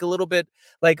kind of like a little bit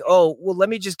like, oh, well, let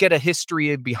me just get a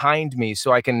history behind me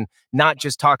so I can not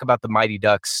just talk about the Mighty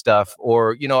Ducks stuff,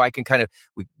 or I can kind of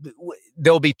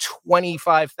there'll be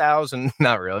 25,000,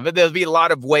 not really, but there'll be a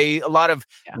lot of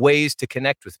Yeah, ways to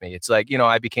connect with me. It's like,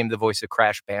 I became the voice of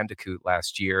Crash Bandicoot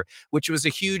last year, which was a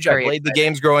huge I very played the exciting.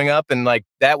 games growing up, and like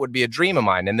that would be a dream of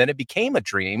mine. And then it became a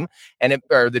dream,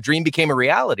 or the dream became a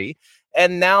reality.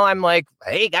 And now I'm like,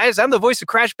 hey guys, I'm the voice of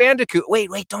Crash Bandicoot. Wait,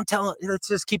 don't tell. Let's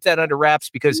just keep that under wraps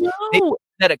because they do No,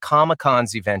 that at Comic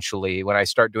Cons eventually when I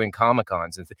start doing Comic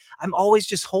Cons. And I'm always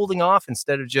just holding off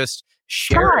instead of just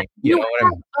Scott, sharing. You you know what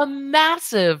have I'm a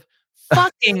massive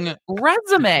fucking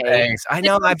resume. saying? I It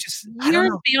know. goes I don't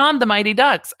years know. beyond the Mighty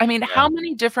Ducks. I mean, Yeah. how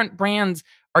many different brands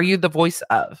are you the voice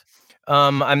of?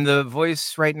 I'm the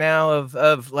voice right now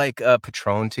of like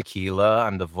Patron Tequila.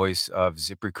 I'm the voice of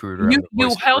ZipRecruiter. I'm You the you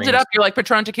voice of held it Rings. up, you're like,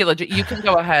 "Patron Tequila." You can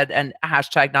go ahead and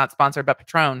hashtag not sponsored, but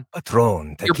Patron.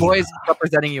 Patron Your Tequila. boy's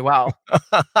representing you well.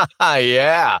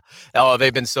 Yeah. Oh,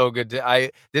 they've been so good.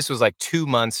 This was like 2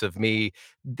 months of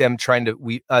them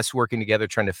us working together,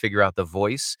 trying to figure out the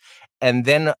voice. And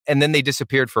then they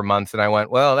disappeared for a month. And I went,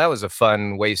 well, that was a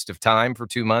fun waste of time for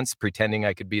 2 months, pretending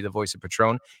I could be the voice of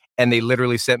Patron. And they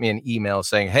literally sent me an email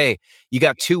saying, hey, you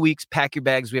got 2 weeks, pack your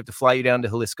bags. We have to fly you down to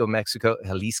Jalisco, Mexico,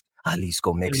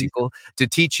 to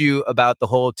teach you about the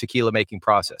whole tequila making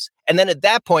process. And then at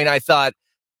that point, I thought,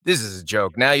 this is a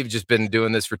joke. Now you've just been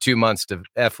doing this for 2 months to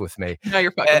F with me. Now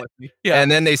you're fucking A with me. Yeah. and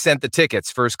then they sent the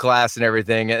tickets, first class and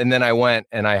everything, and then I went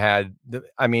and I had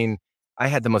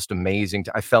the most amazing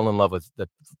I fell in love with the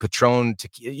Patron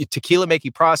tequila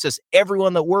making process,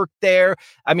 everyone that worked there.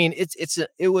 I mean,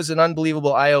 it was an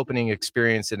unbelievable eye-opening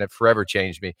experience, and it forever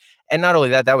changed me. And not only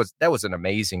that, that was an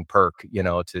amazing perk,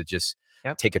 to just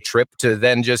Yep. take a trip to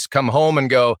then just come home and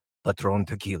go, Patron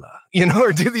Tequila,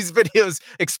 or do these videos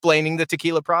explaining the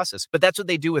tequila process. But that's what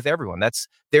they do with everyone.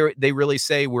 They really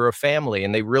say we're a family,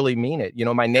 and they really mean it.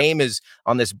 My name is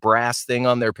on this brass thing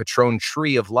on their Patron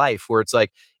tree of life, where it's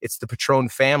like, it's the Patron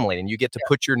family, and you get to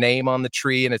put your name on the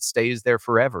tree and it stays there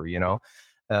forever.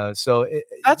 That's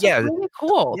Yeah, really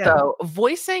cool, yeah. though.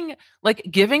 Voicing, like,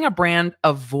 giving a brand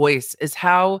a voice is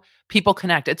how people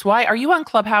connect. It's why are you on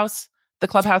Clubhouse, the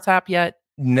Clubhouse app yet?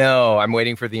 No, I'm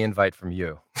waiting for the invite from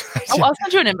you. Oh, I'll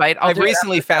send you an invite. I'll I've do it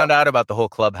recently after the show. found out about the whole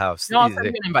Clubhouse. No, I'll send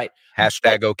you an invite. But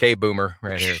Hashtag okay boomer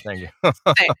right here. Thank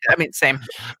you. same.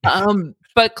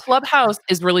 But Clubhouse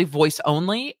is really voice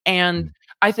only, and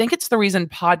I think it's the reason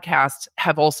podcasts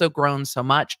have also grown so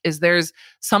much is there's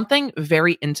something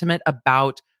very intimate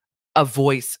about a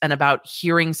voice and about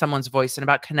hearing someone's voice and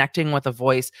about connecting with a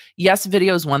voice. Yes,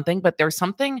 video is one thing, but there's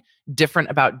something different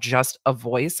about just a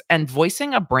voice. And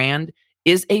voicing a brand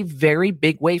is a very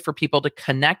big way for people to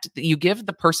connect. You give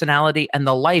the personality and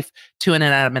the life to an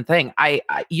inanimate thing.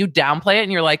 You downplay it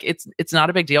and you're like, it's not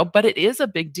a big deal, but it is a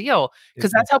big deal because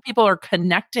that's how people are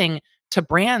connecting to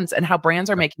brands and how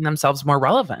brands are making themselves more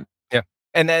relevant. Yeah.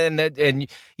 And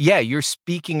yeah, you're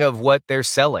speaking of what they're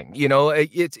selling.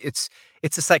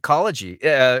 It's a psychology.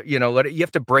 What you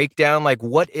have to break down, like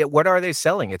what are they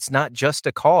selling? It's not just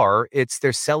a car.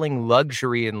 They're selling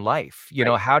luxury in life.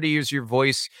 Right. How to use your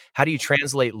voice. How do you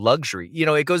translate luxury?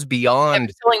 It goes Yeah, beyond.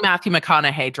 they're selling Matthew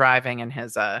McConaughey driving in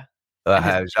his and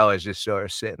his I was always just sort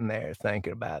of sitting there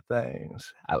thinking about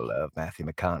things. I love Matthew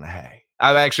McConaughey.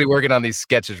 I'm actually working on these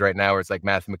sketches right now where it's like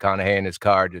Matthew McConaughey in his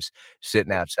car just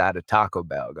sitting outside of Taco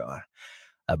Bell going,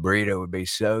 a burrito would be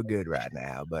so good right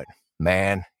now, but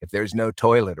man, if there's no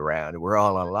toilet around and we're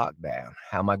all on lockdown,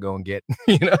 how am I going to get,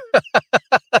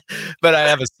 But I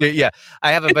have a, yeah,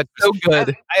 I have a, it's but so good.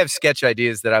 I have sketch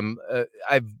ideas that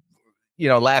I've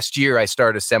last year I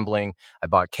started assembling. I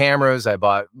bought cameras, I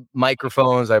bought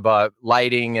microphones, I bought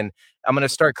lighting, and I'm going to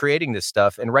start creating this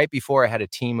stuff. And right before I had a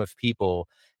team of people,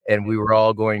 and we were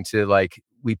all going to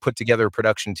we put together a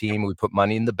production team. We put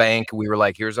money in the bank. We were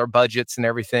like, here's our budgets and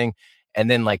everything. And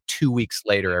then like 2 weeks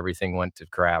later, everything went to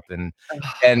crap, and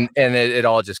it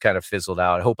all just kind of fizzled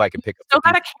out. I hope I can pick up the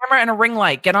Still got a camera and a ring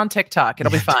light. Get on TikTok.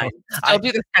 It'll be fine. Still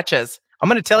do the sketches. I'm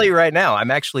going to tell you right now,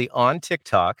 I'm actually on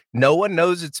TikTok. No one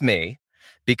knows it's me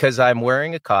because I'm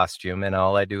wearing a costume and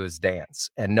all I do is dance,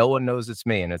 and no one knows it's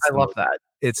me. And I love that.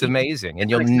 It's amazing. And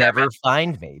you'll never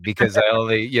find me because I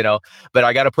only, but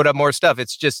I got to put up more stuff.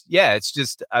 It's just,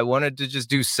 I wanted to just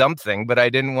do something, but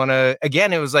I didn't want to,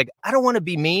 again, it was like, I don't want to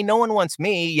be me. No one wants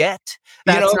me yet.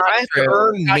 That's not I have to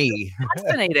earn me.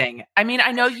 Fascinating. I mean,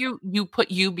 I know you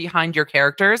put you behind your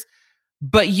characters,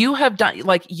 but you have done,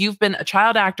 like, you've been a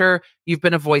child actor, you've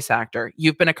been a voice actor,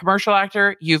 you've been a commercial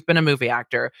actor, you've been a movie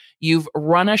actor, you've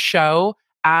run a show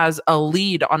as a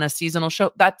lead on a seasonal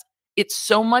show. It's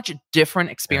so much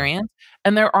different experience.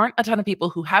 And there aren't a ton of people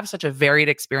who have such a varied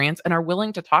experience and are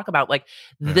willing to talk about, like,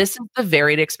 this is the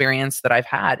varied experience that I've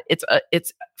had.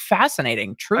 It's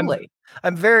fascinating, truly.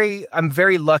 I'm very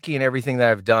lucky in everything that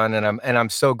I've done, and I'm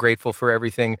so grateful for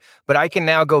everything. But I can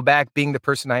now go back being the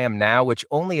person I am now, which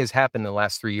only has happened in the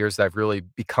last 3 years that I've really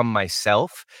become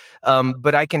myself.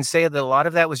 But I can say that a lot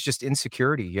of that was just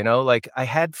insecurity, like I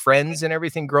had friends and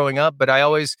everything growing up, but I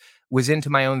always was into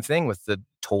my own thing with the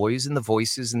toys and the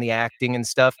voices and the acting and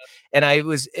stuff. And I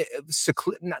was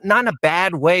not in a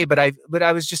bad way, but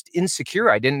I was just insecure.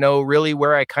 I didn't know really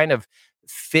where I kind of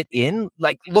fit in,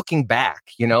 like looking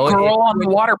back, Girl on the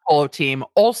water polo team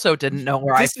also didn't know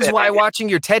where I fit. This is why watching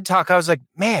your TED Talk, I was like,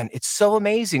 man, it's so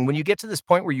amazing when you get to this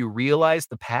point where you realize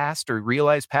the past or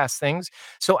realize past things.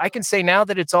 So I can say now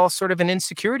that it's all sort of an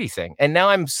insecurity thing. And now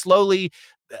I'm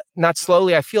not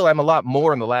slowly, I feel I'm a lot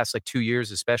more in the last 2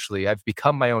 years, especially. I've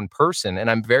become my own person and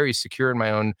I'm very secure in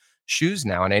my own shoes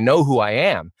now. And I know who I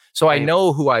am. So I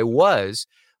know who I was,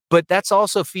 but that's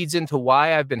also feeds into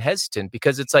why I've been hesitant,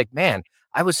 because it's like, man,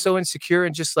 I was so insecure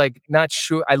and just not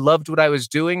sure. I loved what I was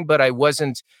doing, but I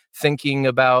wasn't thinking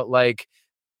about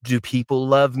do people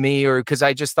love me? Or because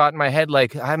I just thought in my head,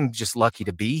 I'm just lucky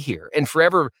to be here. And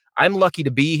forever, I'm lucky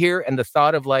to be here. And the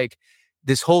thought of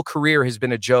this whole career has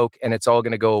been a joke and it's all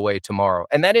going to go away tomorrow.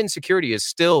 And that insecurity is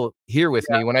still here with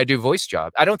me when I do voice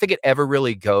job. I don't think it ever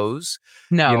really goes,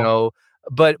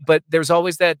 but there's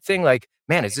always that thing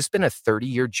man, has this been a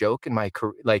 30-year joke in my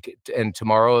career? And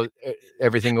tomorrow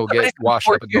everything will get washed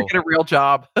up and go. Get a real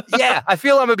job. Yeah. I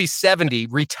feel I'm going to be 70,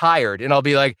 retired, and I'll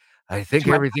be like, I think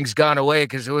everything's gone away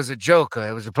because it was a joke.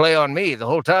 It was a play on me the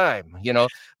whole time,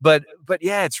 but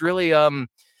yeah, it's really,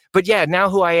 but yeah, now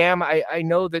who I am, I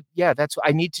know that,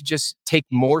 I need to just take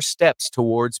more steps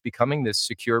towards becoming this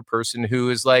secure person who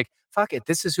is fuck it,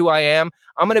 this is who I am.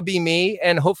 I'm going to be me.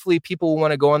 And hopefully people will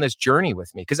want to go on this journey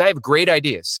with me because I have great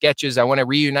ideas, sketches. I want to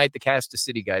reunite the cast of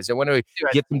City Guys. I want to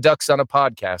get some ducks on a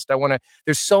podcast.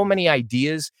 There's so many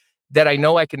ideas that I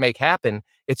know I can make happen.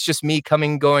 It's just me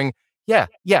going, yeah,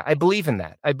 I believe in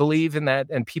that. I believe in that.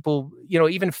 And people,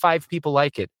 even 5 people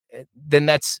like it, then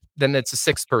it's a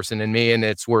 6th person in me and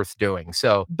it's worth doing.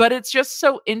 So, but it's just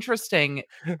so interesting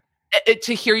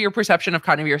to hear your perception of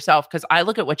kind of yourself. Cause I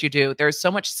look at what you do. There's so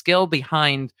much skill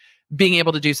behind being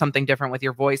able to do something different with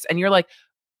your voice. And you're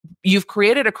you've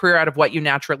created a career out of what you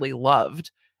naturally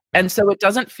loved. And so it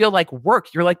doesn't feel like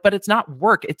work. You're but it's not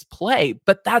work, it's play,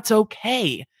 but that's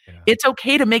okay. Yeah. It's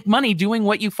okay to make money doing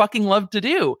what you fucking love to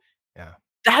do. Yeah.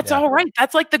 That's all right.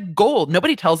 That's the goal.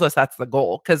 Nobody tells us that's the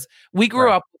goal because we grew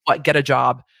up with get a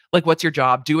job. What's your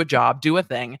job? Do a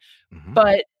thing. Mm-hmm.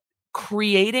 But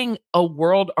creating a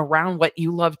world around what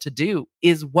you love to do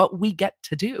is what we get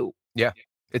to do. Yeah.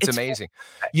 It's amazing.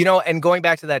 And going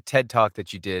back to that TED Talk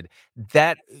that you did,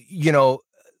 that,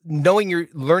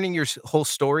 learning your whole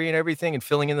story and everything and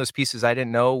filling in those pieces I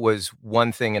didn't know was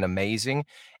one thing and amazing.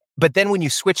 But then when you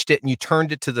switched it and you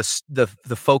turned it to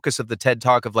the focus of the TED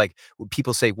Talk of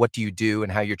people say, what do you do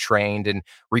and how you're trained, and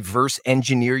reverse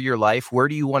engineer your life. Where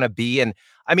do you want to be? And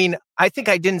I mean, I think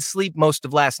I didn't sleep most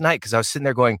of last night because I was sitting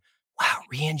there going, wow,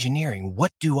 re-engineering.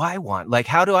 What do I want?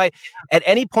 How do I, at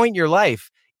any point in your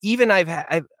life, even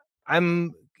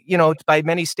I'm, by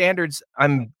many standards,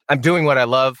 I'm doing what I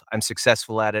love. I'm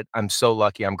successful at it. I'm so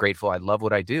lucky. I'm grateful. I love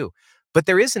what I do. But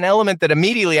there is an element that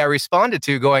immediately I responded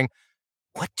to going,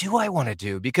 what do I want to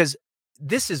do? Because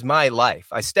this is my life.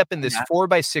 I step in this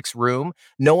 4x6 room.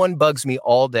 No one bugs me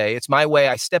all day. It's my way.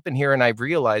 I step in here and I've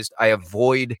realized I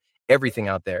avoid everything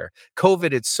out there.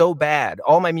 COVID, it's so bad.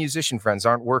 All my musician friends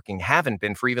aren't working, haven't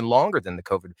been for even longer than the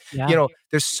COVID. Yeah.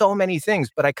 There's so many things,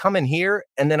 but I come in here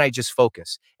and then I just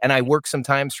focus. And I work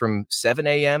sometimes from 7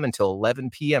 a.m. until 11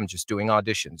 p.m. just doing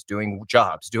auditions, doing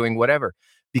jobs, doing whatever,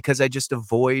 because I just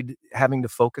avoid having to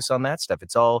focus on that stuff.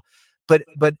 It's all, but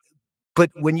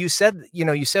when you said,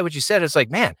 you said what you said, it's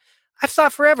like, man, I've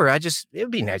thought forever. It would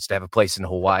be nice to have a place in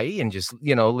Hawaii and just,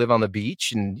 live on the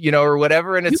beach and, or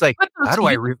whatever. And You it's like, could put how those do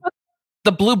I you could put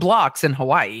the blue blocks in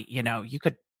Hawaii, you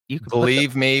could put them.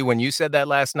 believe me? When you said that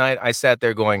last night, I sat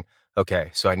there going, okay,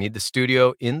 so I need the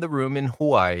studio in the room in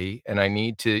Hawaii and I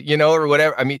need to, or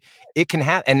whatever. I mean, it can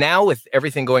happen. And now with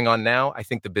everything going on now, I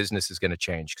think the business is going to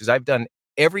change because I've done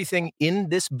everything in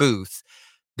this booth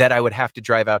that I would have to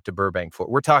drive out to Burbank for.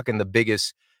 We're talking the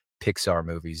biggest Pixar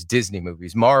movies, Disney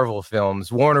movies, Marvel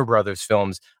films, Warner Brothers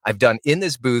films. I've done in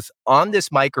this booth on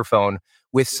this microphone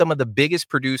with some of the biggest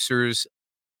producers,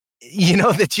 I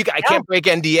Yeah. can't break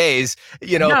NDAs,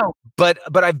 No. but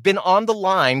I've been on the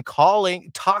line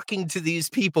talking to these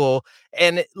people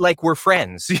and like we're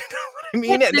friends. You know what I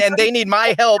mean? And they need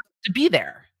my help. To be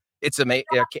there. It's amazing.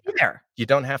 Be there. You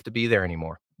don't have to be there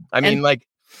anymore. I And mean, like,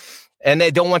 and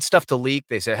they don't want stuff to leak.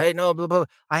 They say, "Hey, no, blah, blah."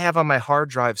 I have on my hard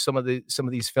drive some of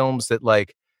these films that,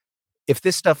 like, if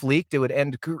this stuff leaked, it would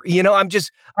end. I'm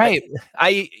just, right.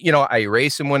 I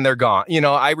erase them when they're gone.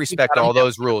 I You respect got 'em all down.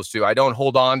 those rules too. I don't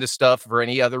hold on to stuff for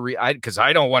any other because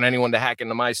I don't want anyone to hack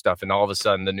into my stuff. And all of a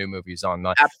sudden, the new movie's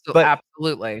online. But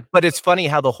Absolutely. but it's funny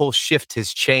how the whole shift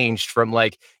has changed from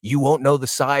like, you won't know the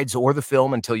sides or the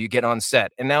film until you get on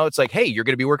set. And now it's like, hey, you're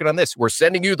going to be working on this. We're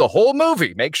sending you the whole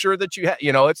movie. Make sure that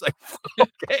it's like,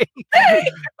 okay.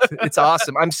 It's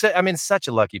awesome. I'm in such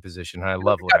a lucky position. And I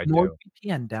love what I do.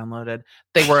 NordVPN downloaded.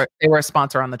 They were a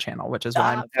sponsor on the channel, which is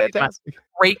why I'm Fantastic.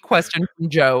 great question from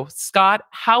Joe. Scott,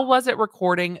 how was it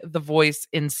recording the voice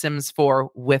in Sims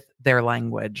 4 with their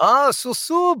language?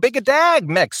 Sul big dag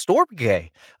mek storpge.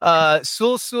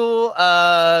 Sul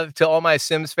to all my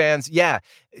Sims fans. Yeah.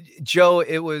 Joe,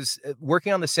 it was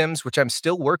working on The Sims, which I'm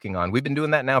still working on. We've been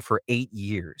doing that now for 8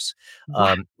 years.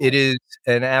 Wow. It is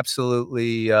an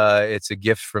absolutely, it's a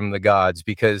gift from the gods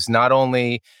because not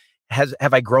only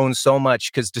have I grown so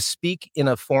much, because to speak in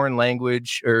a foreign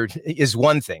language is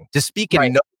one thing. To speak in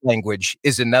Right. no language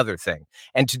is another thing.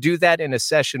 And to do that in a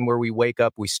session where we wake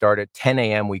up, we start at 10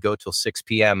 a.m., we go till 6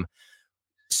 p.m.,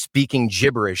 speaking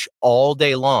gibberish all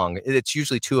day long. It's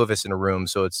usually two of us in a room,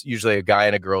 so it's usually a guy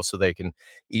and a girl, so they can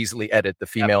easily edit the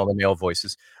female and the male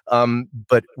voices.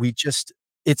 But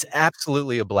it's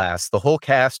absolutely a blast. The whole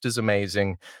cast is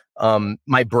amazing.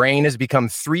 My brain has become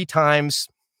 3 times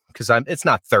because it's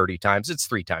not 30 times, it's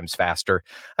 3 times faster.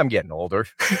 I'm getting older.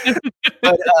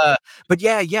 But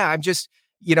yeah, I'm just,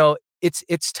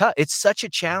 it's tough. It's such a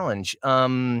challenge.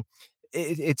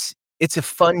 It's a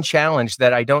fun challenge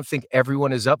that I don't think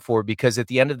everyone is up for because at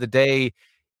the end of the day,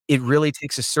 it really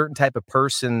takes a certain type of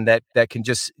person that can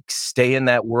just stay in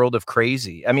that world of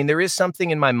crazy. I mean, there is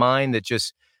something in my mind that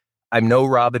just I'm no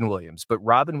Robin Williams, but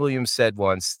Robin Williams said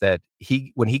once that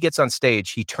when he gets on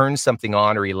stage, he turns something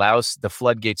on or he allows the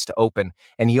floodgates to open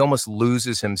and he almost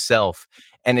loses himself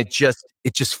and it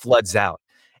just floods out.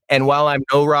 And while I'm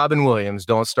no Robin Williams,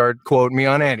 don't start quoting me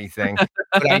on anything,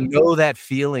 but I know that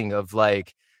feeling of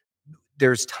like,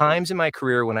 there's times in my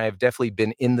career when I have definitely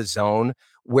been in the zone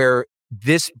where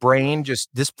this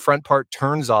front part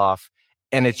turns off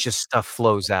and it's just stuff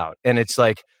flows out. And it's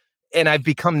like, and I've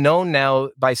become known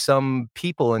now by some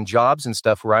people and jobs and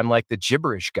stuff where I'm like the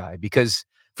gibberish guy because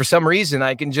for some reason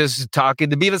I can just talk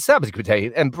into Beavis Sabbath and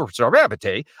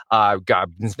Gabino,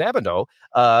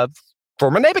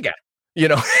 for my neighbor guy,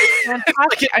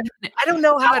 Fantastic. I mean, I don't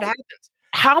know how it happens.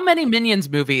 how many Minions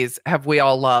movies have we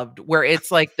all loved where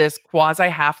it's like this quasi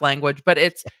half language, but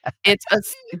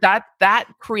that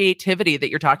creativity that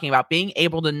you're talking about, being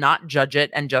able to not judge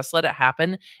it and just let it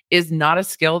happen is not a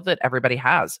skill that everybody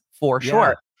has for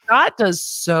sure. Scott does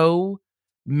so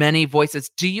many voices.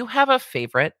 Do you have a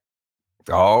favorite?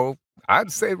 Oh,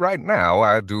 I'd say right now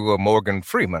I do a Morgan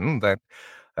Freeman that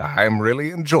I'm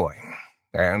really enjoying.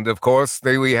 And of course,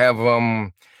 we have,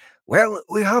 we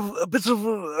have a bit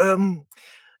of,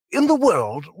 in the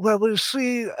world where we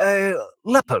see a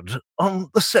leopard on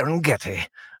the Serengeti.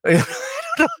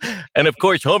 And of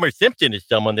course, Homer Simpson is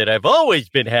someone that I've always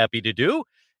been happy to do.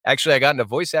 Actually, I got into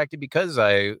voice acting because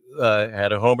I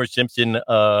Had a Homer Simpson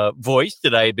voice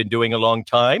that I had been doing a long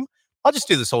time. I'll just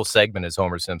do this whole segment as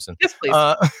Homer Simpson. Yes, please.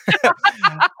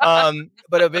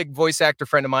 But a big voice actor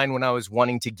friend of mine when I was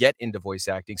wanting to get into voice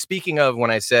acting. Speaking of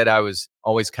when I said I was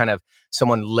always kind of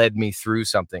someone led me through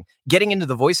something, getting into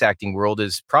the voice acting world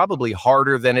is probably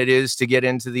harder than it is to get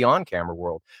into the on-camera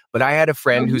world. But I had a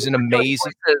friend who's an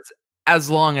amazing...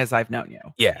 As long as I've known you.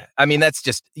 Yeah. I mean, that's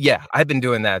just, I've been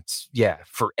doing that,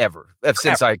 forever.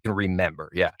 Since I can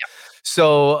remember. Yeah.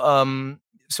 So,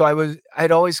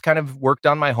 I'd always kind of worked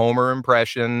on my Homer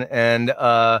impression, and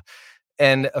a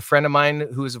friend of mine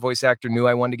who was a voice actor knew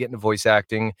I wanted to get into voice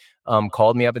acting,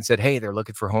 called me up and said, "Hey, they're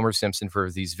looking for Homer Simpson for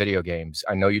these video games.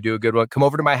 I know you do a good one. Come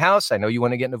over to my house. I know you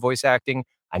want to get into voice acting.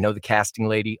 I know the casting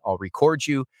lady. I'll record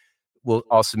you.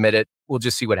 I'll submit it. We'll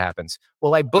just see what happens."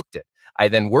 Well, I booked it. I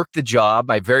then worked the job.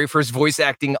 My very first voice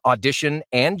acting audition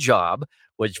and job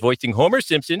was voicing Homer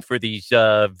Simpson for these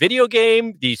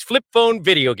these flip phone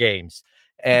video games.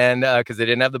 And because they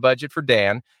didn't have the budget for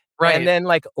Dan. Right. And then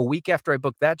like a week after I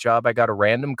booked that job, I got a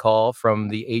random call from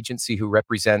the agency who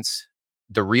represents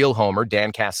the real Homer,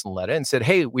 Dan Castellaneta, and said,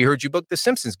 "Hey, we heard you booked the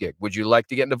Simpsons gig. Would you like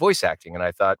to get into voice acting?" And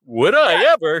I thought, would I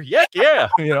ever? Heck yeah.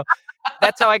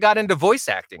 That's how I got into voice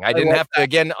acting. I didn't have to,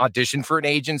 again, audition for an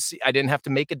agency. I didn't have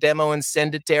to make a demo and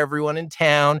send it to everyone in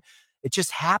town. It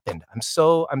just happened. I'm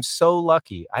so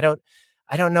lucky. I don't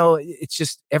know. It's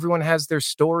just everyone has their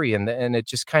story, and it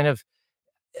just kind of,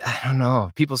 I don't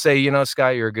know. People say,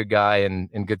 Scott, you're a good guy, and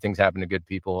good things happen to good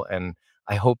people. And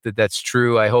I hope that that's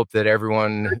true. I hope that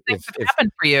everyone, if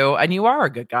happened for you, and you are a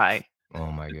good guy.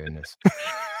 Oh my goodness.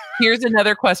 Here's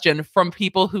another question from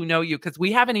people who know you, because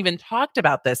we haven't even talked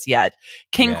about this yet.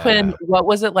 King Quinn, what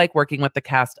was it like working with the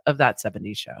cast of that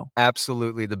 70s show?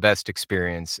 Absolutely the best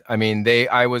experience. I mean,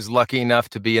 I was lucky enough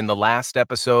to be in the last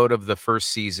episode of the first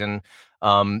season.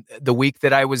 The week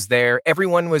that I was there,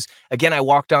 everyone was, again, I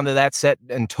walked onto that set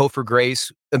and Topher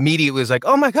Grace immediately was like,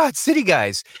 "Oh my God, City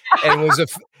Guys." And it was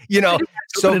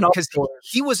so because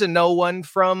he was a no one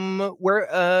from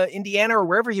Indiana or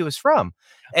wherever he was from.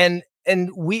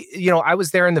 And we, I was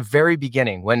there in the very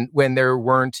beginning when there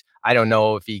weren't, I don't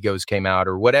know if egos came out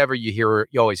or whatever. You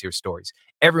always hear stories.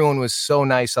 Everyone was so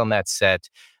nice on that set.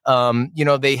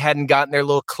 They hadn't gotten their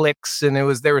little clicks, and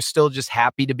they were still just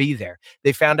happy to be there.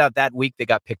 They found out that week they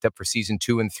got picked up for season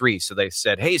 2 and 3. So they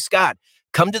said, "Hey, Scott,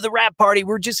 come to the wrap party.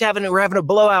 We're having a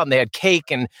blowout." And they had cake,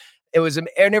 and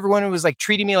everyone was like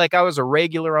treating me like I was a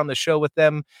regular on the show with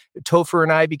them. Topher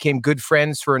and I became good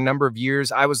friends for a number of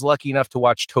years. I was lucky enough to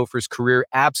watch Topher's career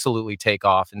absolutely take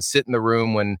off and sit in the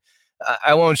room when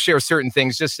I won't share certain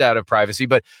things just out of privacy,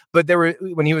 but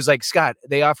when he was like, "Scott,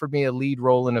 they offered me a lead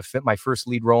role in my first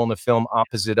lead role in the film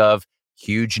opposite of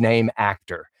huge name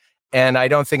actor, and I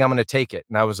don't think I'm going to take it."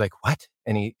 And I was like, "What?"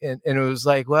 And it was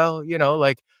like, "Well,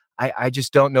 I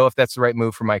just don't know if that's the right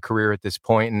move for my career at this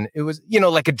point." And it was,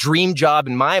 like a dream job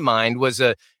in my mind was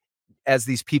as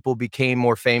these people became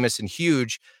more famous and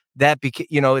huge, that became,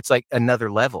 it's like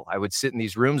another level. I would sit in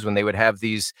these rooms when they would have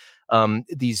these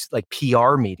like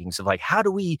PR meetings of like, how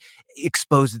do we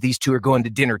expose that these two are going to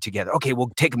dinner together? Okay,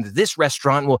 we'll take them to this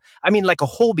restaurant. Well, I mean, like a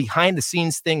whole behind the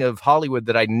scenes thing of Hollywood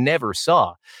that I never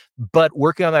saw. But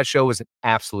working on that show was an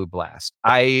absolute blast.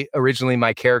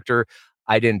 My character,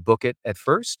 I didn't book it at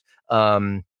first.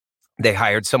 They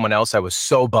hired someone else. I was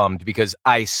so bummed because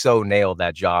I so nailed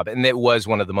that job. And it was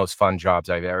one of the most fun jobs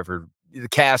I've ever. The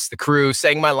cast, the crew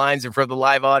sang my lines in front of the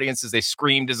live audience as they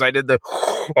screamed as I did the,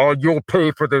 "Oh, you'll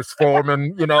pay for this,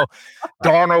 Foreman.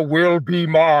 Donna will be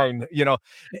mine."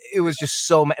 It was just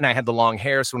and I had the long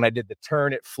hair. So when I did the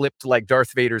turn, it flipped like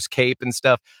Darth Vader's cape and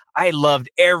stuff. I loved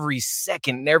every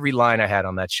second and every line I had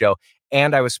on that show.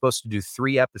 And I was supposed to do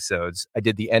 3 episodes. I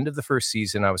did the end of the first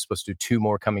season. I was supposed to do 2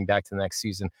 more coming back to the next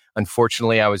season.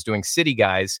 Unfortunately, I was doing City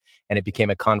Guys, and it became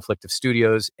a conflict of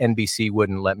studios. NBC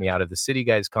wouldn't let me out of the City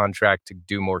Guys contract to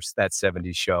do more that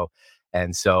 70s show.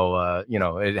 And so,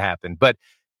 it happened. But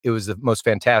it was the most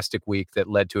fantastic week that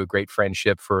led to a great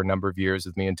friendship for a number of years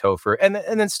with me and Topher. And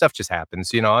then stuff just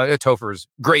happens. Topher's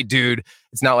a great dude.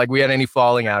 It's not like we had any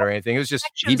falling out or anything. It was just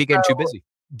he became too busy.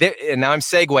 And now I'm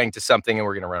segueing to something, and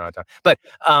we're going to run out of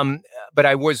time. But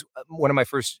I was one of my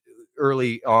first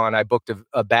early on. I booked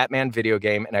a Batman video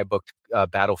game, and I booked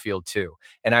Battlefield 2,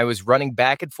 and I was running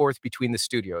back and forth between the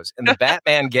studios. And the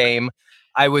Batman game,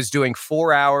 I was doing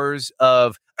 4 hours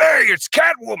of, "Hey, it's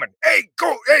Catwoman. Hey,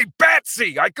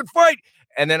 Batsy, I could fight."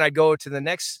 And then I go to the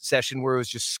next session where it was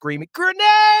just screaming,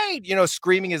 "Grenade!"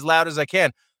 Screaming as loud as I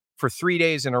can for 3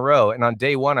 days in a row. And on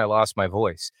day 1, I lost my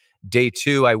voice. Day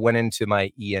 2, I went into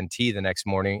my ENT the next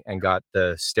morning and got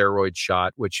the steroid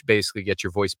shot, which basically gets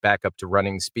your voice back up to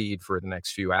running speed for the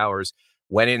next few hours.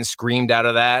 Went in, screamed out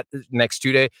of that. Next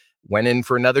 2 days, went in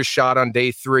for another shot on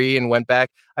day 3 and went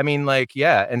back. I mean, like,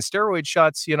 yeah. And steroid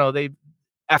shots,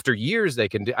 after years they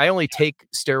can do. I only take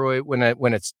steroid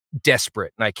when it's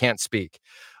desperate and I can't speak.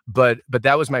 But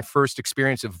that was my first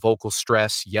experience of vocal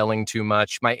stress, yelling too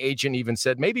much. My agent even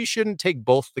said, maybe you shouldn't take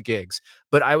both the gigs.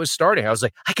 But I was starting. I was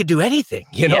like, I could do anything,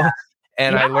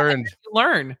 And I learned.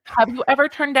 Learn. Have you ever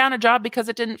turned down a job because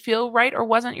it didn't feel right or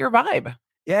wasn't your vibe?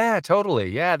 Yeah, totally.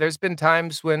 Yeah, there's been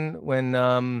times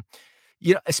when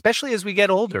especially as we get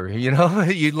older,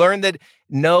 you learn that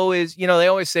no is, they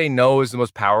always say no is the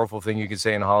most powerful thing you can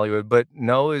say in Hollywood, but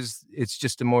no it's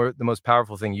just the most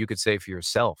powerful thing you could say for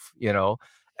yourself,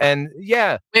 And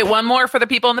yeah. Wait, one more for the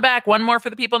people in the back. One more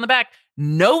for the people in the back.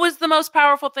 No is the most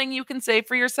powerful thing you can say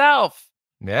for yourself.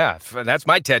 Yeah, that's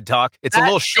my TED Talk. It's a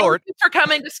little short. Thank you for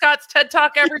coming to Scott's TED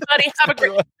Talk, everybody. Have a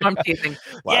great day. I'm teasing.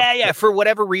 Wow. Yeah. For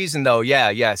whatever reason, though.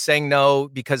 Yeah. Saying no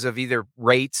because of either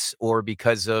rates or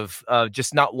because of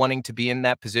just not wanting to be in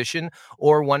that position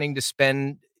or wanting to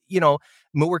spend,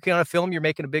 working on a film, you're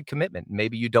making a big commitment.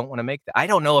 Maybe you don't want to make that. I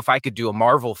don't know if I could do a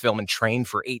Marvel film and train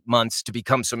for 8 months to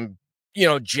become some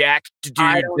jacked dude.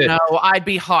 I don't know. I'd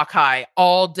be Hawkeye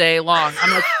all day long.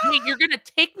 I'm like, hey, you're going to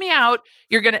take me out.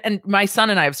 And my son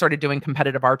and I have started doing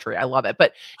competitive archery. I love it.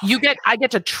 But I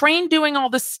get to train doing all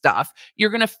this stuff. You're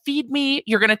going to feed me.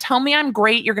 You're going to tell me I'm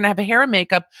great. You're going to have a hair and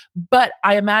makeup. But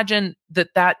I imagine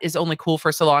that is only cool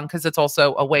for so long because it's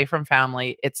also away from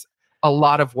family. It's a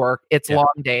lot of work. It's long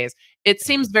days. It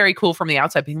seems very cool from the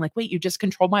outside being like, wait, you just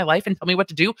control my life and tell me what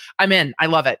to do. I'm in. I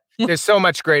love it. There's so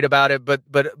much great about it. But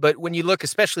when you look,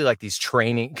 especially like these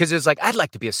training, because it's like, I'd like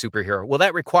to be a superhero. Well,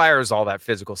 that requires all that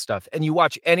physical stuff. And you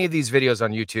watch any of these videos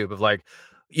on YouTube of like,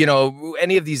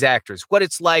 any of these actors, what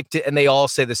it's like to, and they all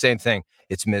say the same thing.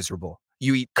 It's miserable.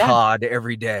 You eat cod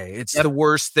every day. It's the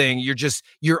worst thing.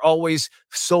 You're always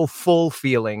so full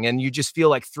feeling and you just feel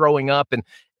like throwing up. And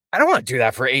I don't want to do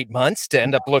that for 8 months to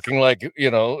end up looking like,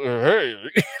 hey.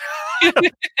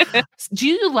 Do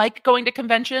you like going to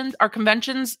conventions? Are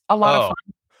conventions a lot of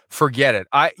fun? Forget it.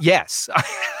 Yes.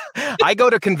 I go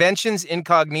to conventions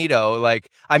incognito. Like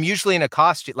I'm usually in a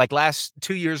costume. Like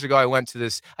 2 years ago,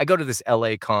 I go to this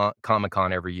LA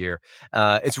Comic-Con every year.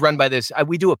 It's run by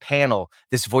we do a panel,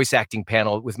 this voice acting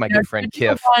panel with my good friend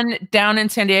Kiff. One down in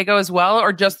San Diego as well,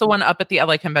 or just the one up at the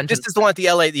LA convention? This is the one at the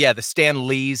LA, the Stan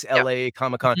Lee's LA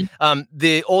Comic-Con. Mm-hmm.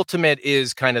 The ultimate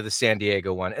is kind of the San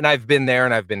Diego one. And I've been there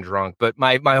and I've been drunk, but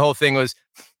my whole thing was,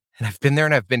 and I've been there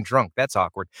and I've been drunk. That's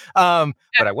awkward. But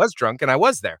I was drunk and I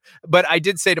was there. But I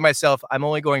did say to myself, I'm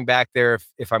only going back there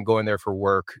if I'm going there for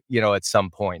work, at some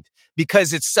point,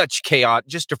 because it's such chaos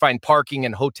just to find parking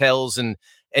and hotels and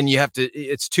you have to,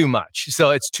 it's too much. So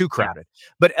it's too crowded.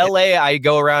 But LA, I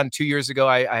go around 2 years ago.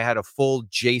 I had a full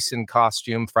Jason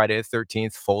costume, Friday the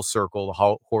 13th, Full Circle,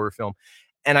 the horror film.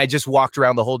 And I just walked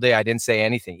around the whole day. I didn't say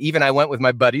anything. Even I went with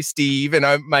my buddy Steve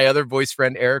and my other voice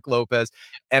friend, Eric Lopez.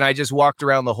 And I just walked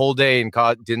around the whole day and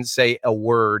didn't say a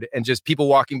word. And just people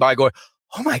walking by going,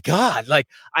 oh my God. Like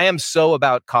I am so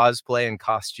about cosplay and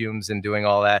costumes and doing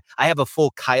all that. I have a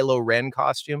full Kylo Ren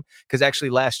costume because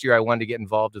actually last year I wanted to get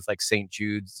involved with like St.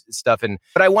 Jude's stuff.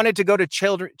 But I wanted to go to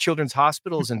children's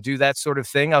hospitals and do that sort of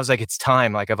thing. I was like, it's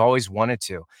time. Like I've always wanted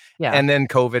to. Yeah. And then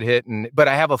COVID hit. But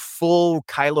I have a full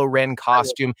Kylo Ren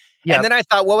costume. Yep. And then I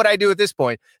thought, what would I do at this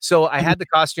point? So I had the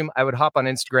costume. I would hop on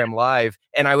Instagram Live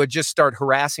and I would just start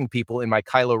harassing people in my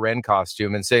Kylo Ren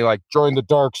costume and say like, join the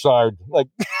dark side. Like,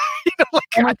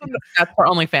 that's for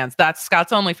OnlyFans. That's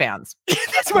Scott's OnlyFans.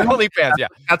 That's my OnlyFans. Yeah.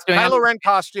 That's doing Kylo Ren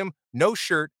costume, no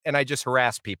shirt. And I just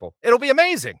harass people. It'll be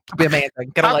amazing. It'll be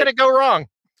amazing. How could it go wrong?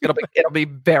 It'll be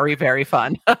very, very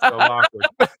fun. So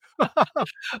awkward.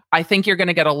 I think you're going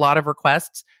to get a lot of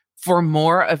requests for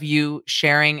more of you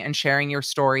sharing your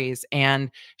stories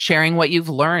and sharing what you've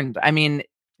learned. I mean,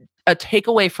 a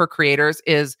takeaway for creators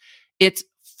is it's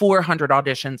 400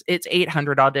 auditions, it's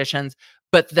 800 auditions,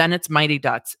 but then it's Mighty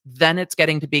Ducks. Then it's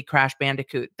getting to be Crash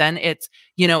Bandicoot. Then it's,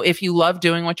 if you love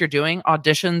doing what you're doing,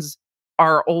 auditions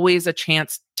are always a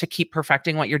chance to keep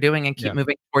perfecting what you're doing and keep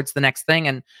moving towards the next thing.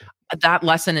 And that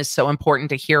lesson is so important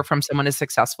to hear from someone as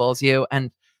successful as you. And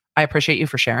I appreciate you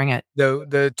for sharing it.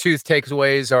 The two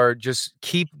takeaways are just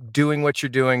keep doing what you're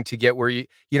doing to get where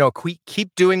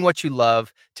keep doing what you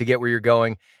love to get where you're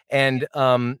going. And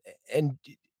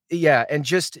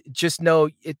just know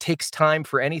it takes time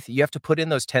for anything. You have to put in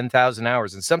those 10,000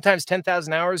 hours. And sometimes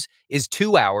 10,000 hours is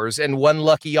 2 hours and one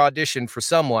lucky audition for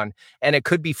someone. And it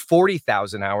could be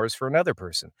 40,000 hours for another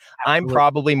person. Absolutely. I'm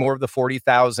probably more of the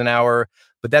 40,000 hour,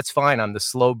 but that's fine. I'm the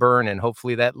slow burn. And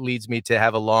hopefully that leads me to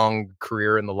have a long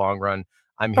career in the long run.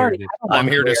 I'm here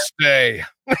to stay.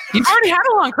 You've already had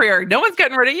a long career. No one's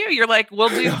getting rid of you. You're like, we'll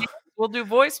We'll do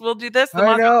voice. We'll do this.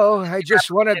 I know. I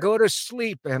just want to go to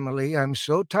sleep, Emily. I'm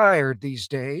so tired these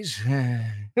days.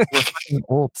 We're fucking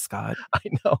old, Scott. I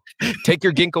know. Take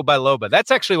your ginkgo biloba.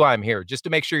 That's actually why I'm here, just to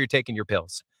make sure you're taking your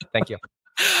pills. Thank you.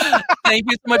 Thank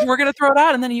you so much. We're going to throw it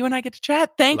out, and then you and I get to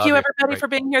chat. Thank Love you, it. everybody, Right. for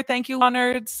being here. Thank you, Law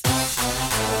Nerds.